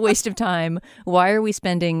 Space is a waste of time. Why are we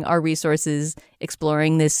spending our resources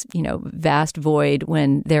exploring this, vast void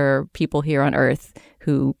when there are people here on Earth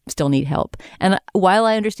who still need help?" And while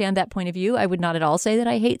I understand that point of view, I would not at all say that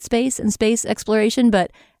I hate space and space exploration,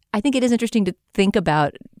 but I think it is interesting to think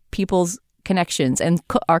about people's connections and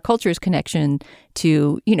our culture's connection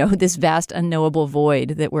to, this vast unknowable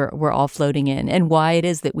void that we're all floating in, and why it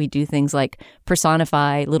is that we do things like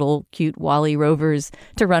personify little cute Wally rovers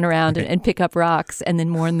to run around and pick up rocks and then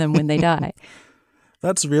mourn them when they die.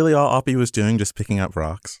 That's really all Oppie was doing, just picking up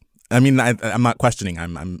rocks. I mean, I'm not questioning.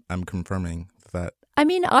 I'm confirming that. I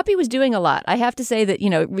mean, Oppie was doing a lot. I have to say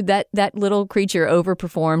that, that little creature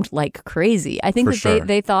overperformed like crazy. I think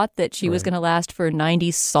they thought that she was going to last for 90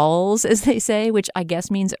 sols, as they say, which I guess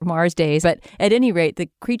means Mars days. But at any rate, the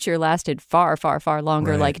creature lasted far, far, far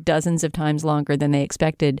longer, like dozens of times longer than they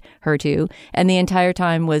expected her to. And the entire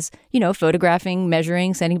time was, photographing,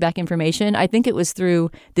 measuring, sending back information. I think it was through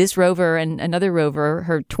this rover and another rover,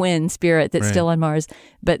 her twin Spirit, that's still on Mars,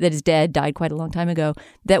 but that is dead, died quite a long time ago,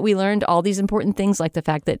 that we learned all these important things, like the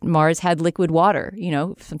fact that Mars had liquid water,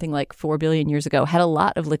 something like 4 billion years ago, had a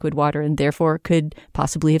lot of liquid water and therefore could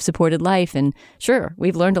possibly have supported life. And sure,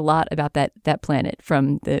 we've learned a lot about that planet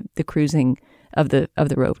from the cruising of the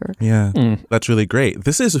rover. Yeah, that's really great.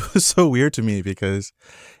 This is so weird to me because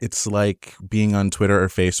it's like being on Twitter or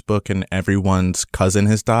Facebook and everyone's cousin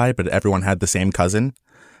has died, but everyone had the same cousin.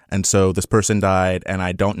 And so this person died, and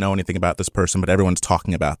I don't know anything about this person, but everyone's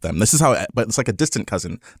talking about them. This is but it's like a distant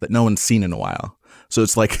cousin that no one's seen in a while. So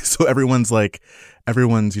it's like, everyone's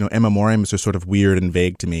in memoriam is just sort of weird and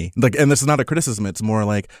vague to me. Like, and this is not a criticism. It's more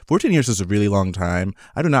like 14 years is a really long time.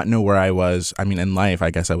 I do not know where I was. I mean, in life,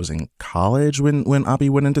 I guess I was in college when Oppie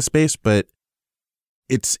went into space, but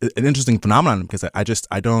it's an interesting phenomenon because I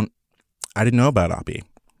didn't know about Oppie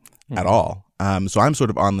at all. So I'm sort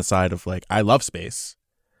of on the side of like, I love space.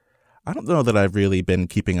 I don't know that I've really been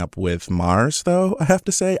keeping up with Mars, though, I have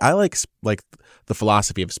to say. I like the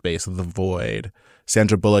philosophy of space, the void,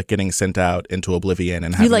 Sandra Bullock getting sent out into oblivion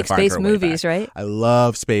and having to find her way back. You like space movies, right? I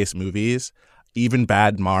love space movies, even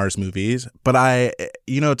bad Mars movies. But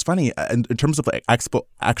it's funny, in terms of like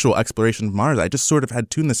actual exploration of Mars, I just sort of had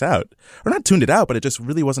tuned this out. Or not tuned it out, but it just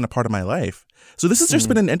really wasn't a part of my life. So this has just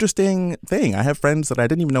been an interesting thing. I have friends that I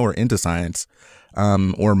didn't even know were into science,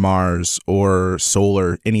 or Mars or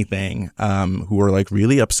solar, anything, who are like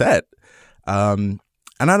really upset. And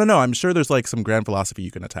I don't know, I'm sure there's like some grand philosophy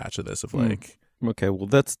you can attach to this of like... Okay, well,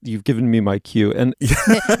 you've given me my cue. And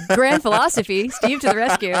grand philosophy, Steve to the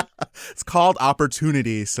rescue. It's called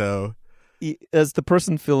opportunity, so... As the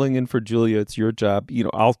person filling in for Julia, it's your job.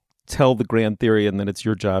 I'll tell the grand theory, and then it's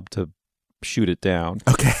your job to shoot it down.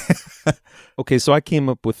 Okay. Okay, so I came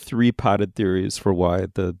up with 3 potted theories for why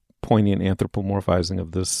the poignant anthropomorphizing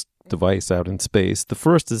of this device out in space. The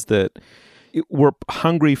first is that we're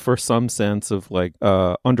hungry for some sense of like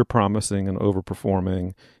underpromising and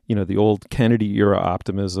overperforming. The old Kennedy era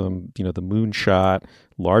optimism, the moonshot,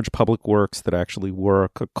 large public works that actually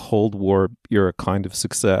work, a Cold War era kind of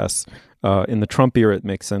success. In the Trump era, it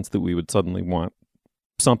makes sense that we would suddenly want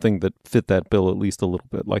something that fit that bill at least a little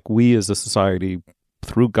bit. Like we as a society,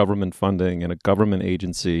 through government funding and a government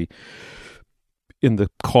agency, in the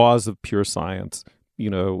cause of pure science,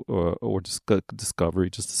 or discovery,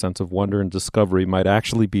 just a sense of wonder and discovery, might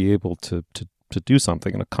actually be able to do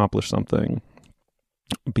something and accomplish something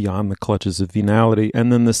beyond the clutches of venality.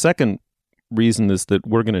 And then the second reason is that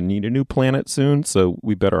we're going to need a new planet soon, so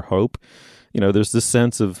we better hope. There's this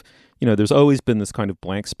sense of, there's always been this kind of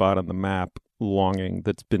blank spot on the map longing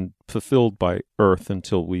that's been fulfilled by Earth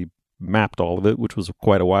until we mapped all of it, which was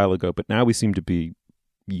quite a while ago. But now we seem to be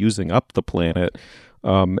using up the planet.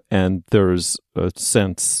 And there's a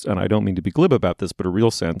sense, and I don't mean to be glib about this, but a real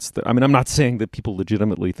sense that, I'm not saying that people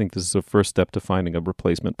legitimately think this is a first step to finding a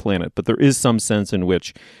replacement planet, but there is some sense in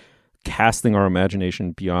which casting our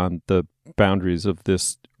imagination beyond the boundaries of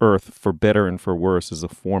this Earth, for better and for worse, is a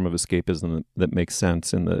form of escapism that makes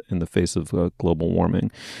sense in the face of global warming.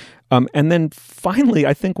 And then finally,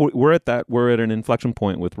 I think we're at an inflection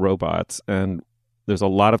point with robots, and there's a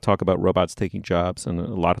lot of talk about robots taking jobs and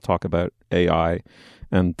a lot of talk about AI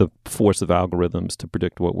and the force of algorithms to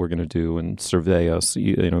predict what we're going to do and survey us,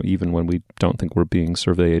 even when we don't think we're being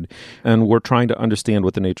surveyed. And we're trying to understand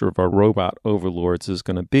what the nature of our robot overlords is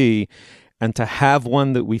going to be. And to have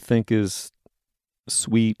one that we think is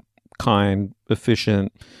sweet, kind,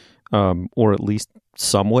 efficient, or at least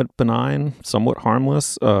somewhat benign, somewhat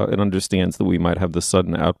harmless, it understands that we might have the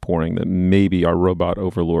sudden outpouring that maybe our robot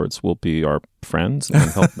overlords will be our friends and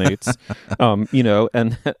helpmates, and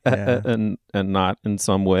not in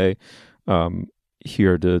some way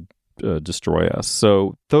here to destroy us.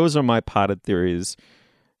 So those are my potted theories.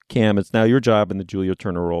 Cam, it's now your job in the Julia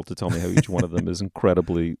Turner role to tell me how each one of them is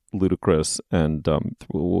incredibly ludicrous and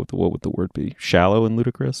what would the word be? Shallow and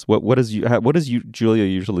ludicrous? What does Julia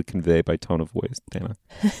usually convey by tone of voice, Dana?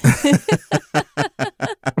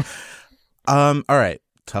 All right,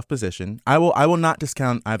 tough position. I will not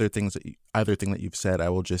discount either thing that you've said. I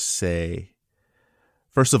will just say,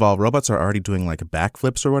 first of all, robots are already doing like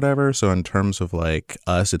backflips or whatever. So in terms of like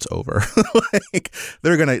us, it's over. Like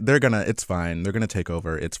they're gonna, it's fine. They're gonna take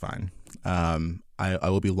over. It's fine. I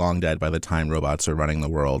will be long dead by the time robots are running the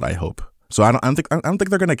world, I hope. So I don't think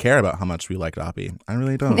they're gonna care about how much we like Oppie. I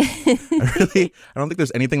really don't. I don't think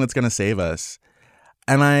there's anything that's gonna save us.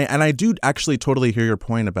 And I do actually totally hear your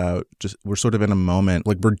point about just we're sort of in a moment,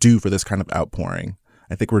 like we're due for this kind of outpouring.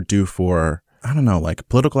 I think we're due for, I don't know, like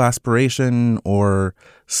political aspiration or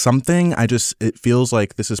something. It feels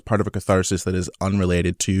like this is part of a catharsis that is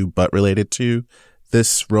unrelated to, but related to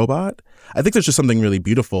this robot. I think there's just something really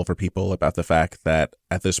beautiful for people about the fact that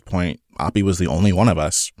at this point, Oppie was the only one of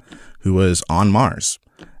us who was on Mars,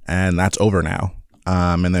 and that's over now.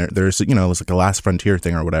 And there's it's like a last frontier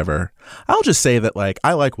thing or whatever. I'll just say that like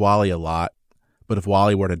I like WALL-E a lot, but if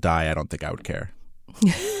WALL-E were to die, I don't think I would care.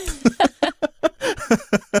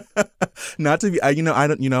 Not to be, I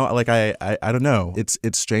don't know.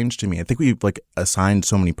 It's strange to me. I think we've like assigned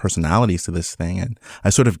so many personalities to this thing, and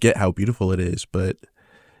I sort of get how beautiful it is, but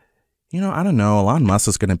I don't know. Elon Musk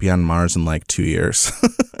is going to be on Mars in like 2 years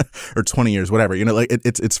or 20 years, whatever.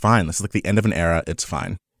 It's fine. This is like the end of an era. It's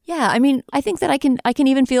fine. Yeah, I mean, I think that I can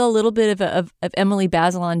even feel a little bit of Emily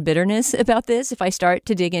Bazelon bitterness about this if I start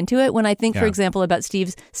to dig into it. When I think, for example, about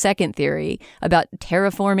Steve's second theory about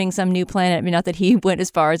terraforming some new planet. I mean, not that he went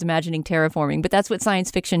as far as imagining terraforming, but that's what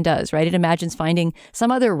science fiction does, right? It imagines finding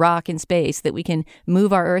some other rock in space that we can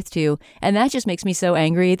move our Earth to. And that just makes me so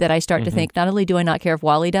angry that I start to think, not only do I not care if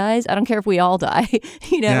Wally dies, I don't care if we all die.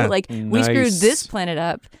 We screwed this planet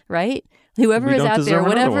up, right? Whoever is out there,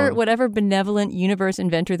 whatever benevolent universe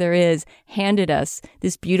inventor there is, handed us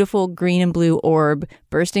this beautiful green and blue orb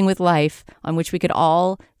bursting with life on which we could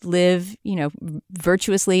all live,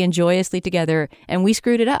 virtuously and joyously together, and we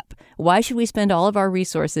screwed it up. Why should we spend all of our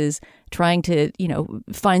resources trying to,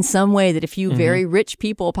 find some way that a few very rich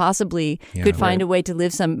people possibly could find a way to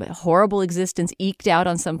live some horrible existence eked out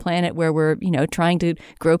on some planet where we're, trying to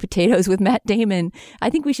grow potatoes with Matt Damon? I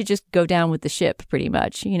think we should just go down with the ship pretty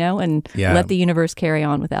much, and let the universe carry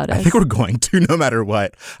on without us. I think we're going to, no matter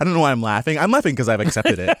what. I don't know why I'm laughing. I'm laughing because I've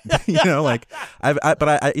accepted it.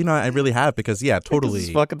 I really have, because totally. It's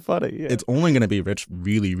fucking funny. Yeah. It's only going to be rich,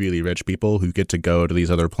 really, really rich people who get to go to these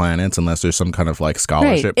other planets unless there's some kind of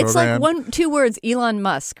scholarship program. It's like 2 words, Elon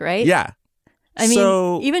Musk, right? Yeah. I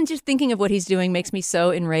mean, even just thinking of what he's doing makes me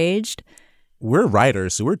so enraged. We're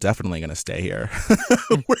writers, so we're definitely going to stay here.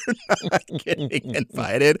 We're not getting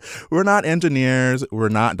invited. We're not engineers. We're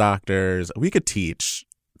not doctors. We could teach,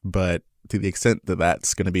 but to the extent that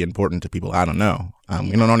that's going to be important to people, I don't know.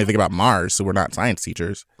 We don't know anything about Mars, so we're not science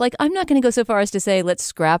teachers. I'm not going to go so far as to say let's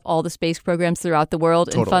scrap all the space programs throughout the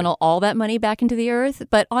world and funnel all that money back into the Earth.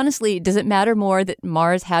 But honestly, does it matter more that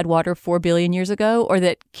Mars had water 4 billion years ago, or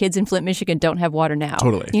that kids in Flint, Michigan don't have water now?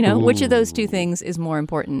 Totally. Which of those two things is more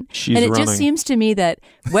important? She's and it running. Just seems to me that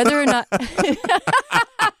whether or not...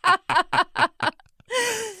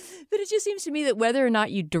 But it just seems to me that whether or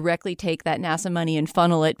not you directly take that NASA money and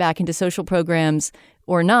funnel it back into social programs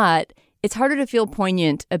or not, it's harder to feel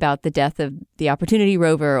poignant about the death of the Opportunity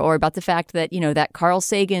rover, or about the fact that, that Carl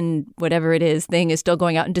Sagan, whatever it is, thing is still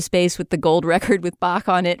going out into space with the gold record with Bach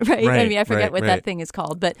on it, right? I mean, I forget what that thing is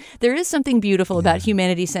called. But there is something beautiful about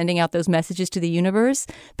humanity sending out those messages to the universe.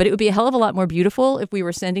 But it would be a hell of a lot more beautiful if we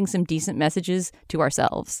were sending some decent messages to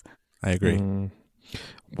ourselves. I agree.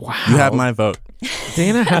 Wow. You have my vote.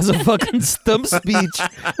 Dana has a fucking stump speech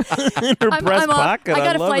in her breast pocket. I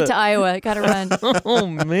got a flight it. to Iowa. Got to run. Oh,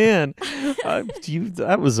 man.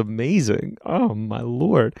 That was amazing. Oh, my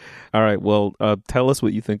Lord. All right. Well, tell us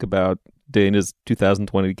what you think about Dana's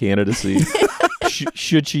 2020 candidacy.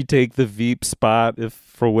 Should she take the Veep spot if,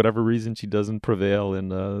 for whatever reason, she doesn't prevail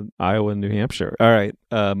in Iowa and New Hampshire? All right.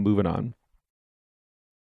 Moving on.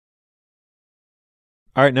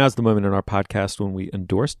 All right, now's the moment in our podcast when we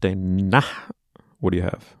endorse Dana. What do you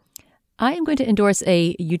have? I am going to endorse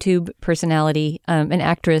a YouTube personality, an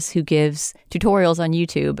actress who gives tutorials on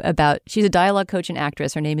YouTube she's a dialogue coach and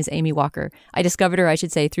actress. Her name is Amy Walker. I discovered her, I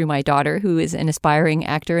should say, through my daughter, who is an aspiring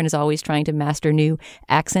actor and is always trying to master new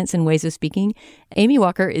accents and ways of speaking. Amy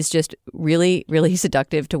Walker is just really, really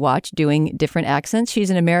seductive to watch doing different accents. She's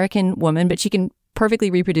an American woman, but she can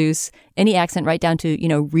perfectly reproduce any accent right down to,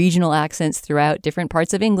 regional accents throughout different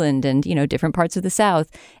parts of England and, different parts of the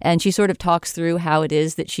South. And she sort of talks through how it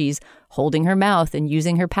is that she's holding her mouth and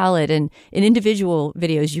using her palate. And in individual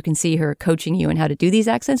videos, you can see her coaching you on how to do these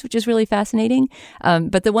accents, which is really fascinating.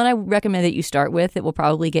 But the one I recommend that you start with, that will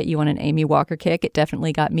probably get you on an Amy Walker kick, it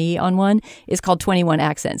definitely got me on one, is called 21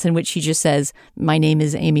 Accents, in which she just says, my name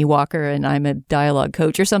is Amy Walker and I'm a dialogue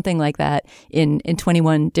coach, or something like that, in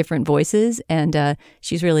 21 different voices. And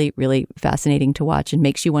she's really, really fascinating to watch and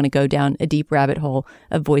makes you want to go down a deep rabbit hole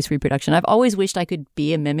of voice reproduction. I've always wished I could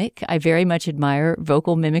be a mimic. I very much admire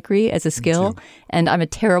vocal mimicry as a skill. And I'm a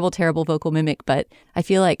terrible, terrible vocal mimic, but I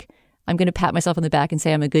feel like I'm going to pat myself on the back and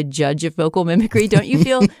say I'm a good judge of vocal mimicry. Don't you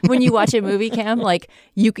feel when you watch a movie, Cam, like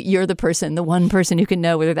you're the one person who can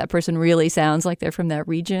know whether that person really sounds like they're from that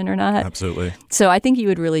region or not? Absolutely. So I think you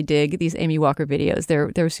would really dig these Amy Walker videos.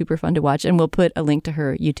 They're super fun to watch. And we'll put a link to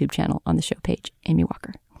her YouTube channel on the show page, Amy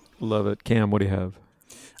Walker. Love it. Cam, what do you have?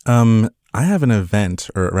 I have an event,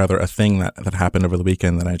 or rather a thing that happened over the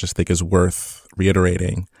weekend that I just think is worth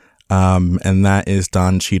reiterating. And that is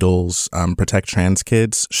Don Cheadle's Protect Trans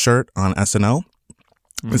Kids shirt on SNL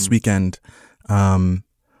this weekend.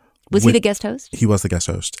 Was he the guest host? He was the guest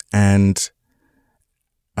host. And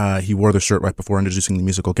he wore the shirt right before introducing the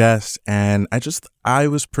musical guest. And I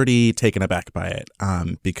was pretty taken aback by it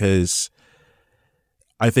because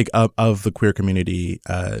I think of the queer community,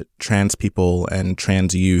 trans people and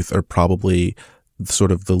trans youth are probably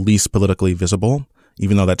sort of the least politically visible,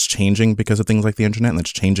 even though that's changing because of things like the internet, and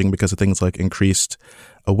that's changing because of things like increased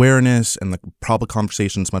awareness, and the public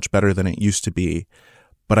conversation is much better than it used to be.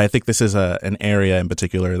 But I think this is an area in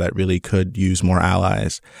particular that really could use more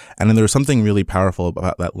allies. And then there was something really powerful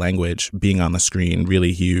about that language being on the screen,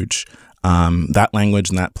 really huge. That language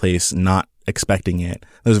and that place, not expecting it,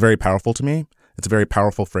 that was very powerful to me. It's a very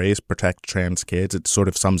powerful phrase, protect trans kids. It sort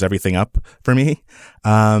of sums everything up for me.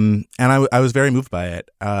 And I was very moved by it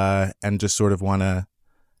and just sort of want to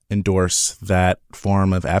endorse that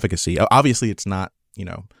form of advocacy. Obviously, it's not,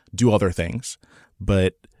 do other things,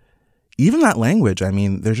 but even that language, I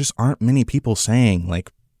mean, there just aren't many people saying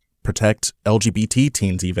like protect LGBT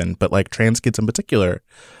teens even, but like trans kids in particular,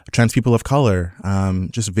 trans people of color,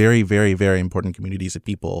 just very, very, very important communities of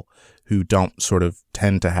people who don't sort of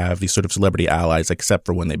tend to have these sort of celebrity allies except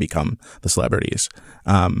for when they become the celebrities,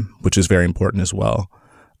 which is very important as well.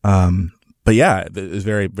 But yeah, it was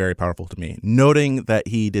very, very powerful to me. Noting that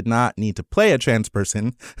he did not need to play a trans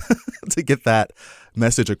person to get that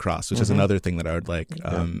message across, which is another thing that I would like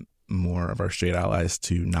more of our straight allies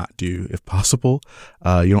to not do if possible.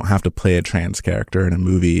 You don't have to play a trans character in a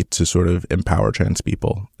movie to sort of empower trans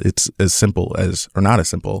people. It's as simple as, or not as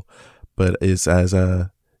simple, but is as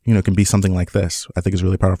can be something like this. I think is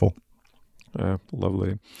really powerful.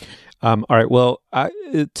 Lovely. All right. Well,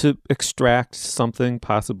 to extract something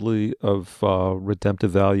possibly of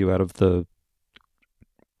redemptive value out of the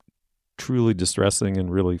truly distressing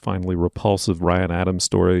and really finally repulsive Ryan Adams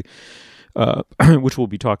story, which we'll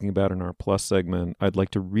be talking about in our Plus segment, I'd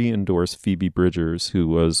like to re-endorse Phoebe Bridgers, who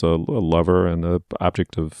was a lover and an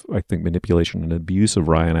object of, I think, manipulation and abuse of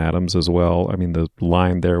Ryan Adams as well. I mean, the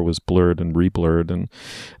line there was blurred and re-blurred, and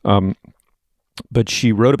but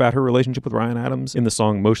she wrote about her relationship with Ryan Adams in the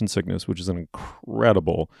song Motion Sickness, which is an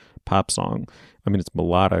incredible pop song. I mean, it's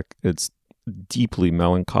melodic, it's deeply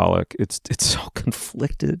melancholic, it's so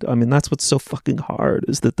conflicted. I mean, that's what's so fucking hard,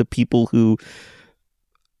 is that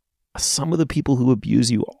some of the people who abuse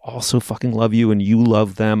you also fucking love you and you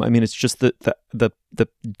love them. I mean, it's just the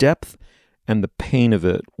depth and the pain of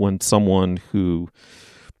it when someone who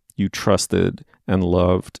you trusted and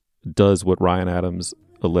loved does what Ryan Adams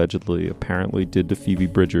apparently did to Phoebe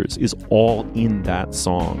Bridgers is all in that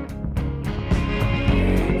song.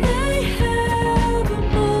 I have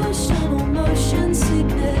emotional motion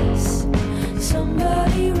sickness.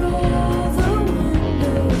 Somebody roll the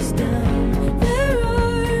windows down. There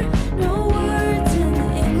are no words in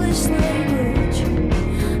the English language.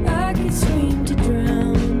 I could scream to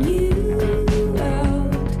drown you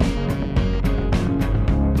out.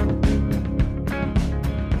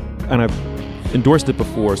 And I've endorsed it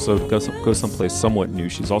before, so go someplace somewhat new.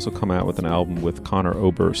 She's also come out with an album with Connor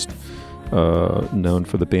Oberst, known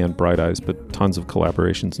for the band Bright Eyes, but tons of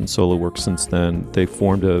collaborations and solo work since then. They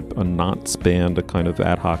formed a Knots band, a kind of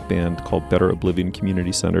ad hoc band called Better Oblivion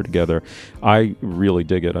Community Center together. I really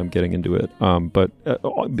dig it. I'm getting into it. But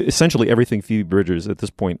essentially everything Phoebe Bridgers at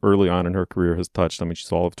this point early on in her career has touched, I mean,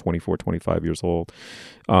 she's all of 24, 25 years old,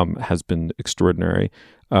 has been extraordinary.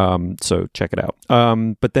 So check it out.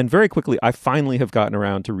 But then very quickly, I finally have gotten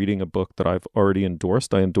around to reading a book that I've already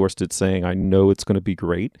endorsed. I endorsed it saying I know it's going to be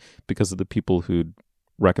great because of the people who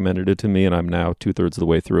recommended it to me, and I'm now 2/3 of the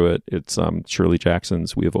way through it. It's Shirley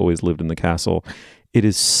Jackson's We Have Always Lived in the Castle. It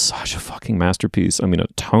is such a fucking masterpiece. I mean, a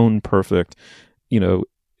tone perfect,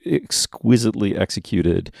 exquisitely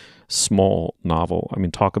executed small novel. I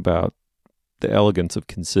mean, talk about the elegance of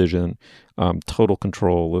concision, total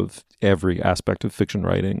control of every aspect of fiction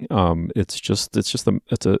writing.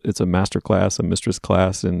 It's a master class, a mistress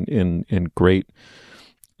class in great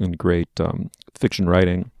fiction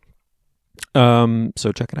writing.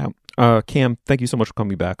 So check it out. Cam, thank you so much for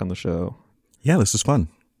coming back on the show. Yeah, this was fun.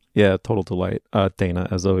 Yeah, total delight. Dana,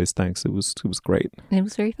 as always, thanks. It was great. It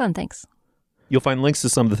was very fun. Thanks. You'll find links to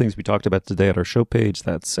some of the things we talked about today at our show page.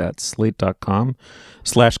 That's at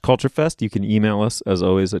slate.com/culturefest. You can email us, as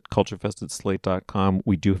always, at culturefest@slate.com.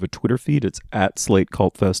 We do have a Twitter feed. It's at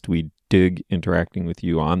slatecultfest. We dig interacting with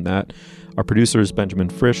you on that. Our producer is Benjamin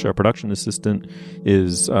Frisch. Our production assistant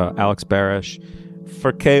is Alex Barish.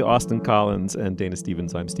 For Kay, Austin Collins, and Dana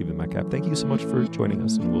Stevens, I'm Stephen Metcalf. Thank you so much for joining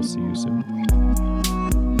us, and we'll see you soon.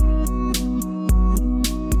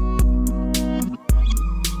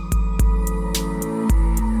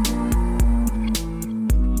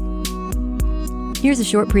 Here's a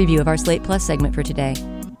short preview of our Slate Plus segment for today.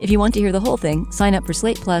 If you want to hear the whole thing, sign up for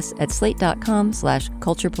Slate Plus at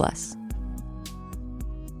slate.com/cultureplus.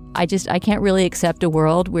 I can't really accept a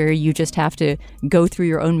world where you just have to go through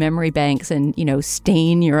your own memory banks and,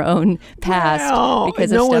 stain your own past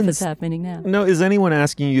because of stuff that's happening now. No, is anyone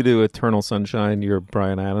asking you to Eternal Sunshine your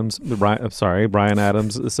Brian Adams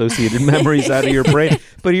associated memories out of your brain?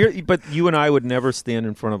 But you and I would never stand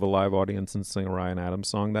in front of a live audience and sing a Ryan Adams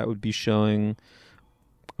song. That would be showing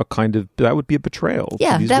that would be a betrayal.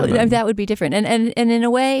 Yeah, to these women. that would be different. And in a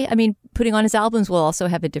way, I mean, putting on his albums will also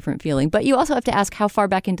have a different feeling. But you also have to ask, how far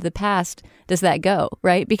back into the past does that go,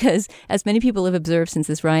 right? Because as many people have observed since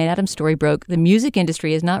this Ryan Adams story broke, the music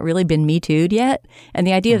industry has not really been Me Too'd yet. And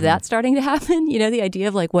the idea of that starting to happen, the idea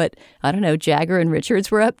of like what, I don't know, Jagger and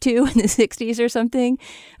Richards were up to in the 60s or something.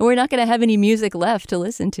 And we're not going to have any music left to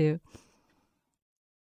listen to.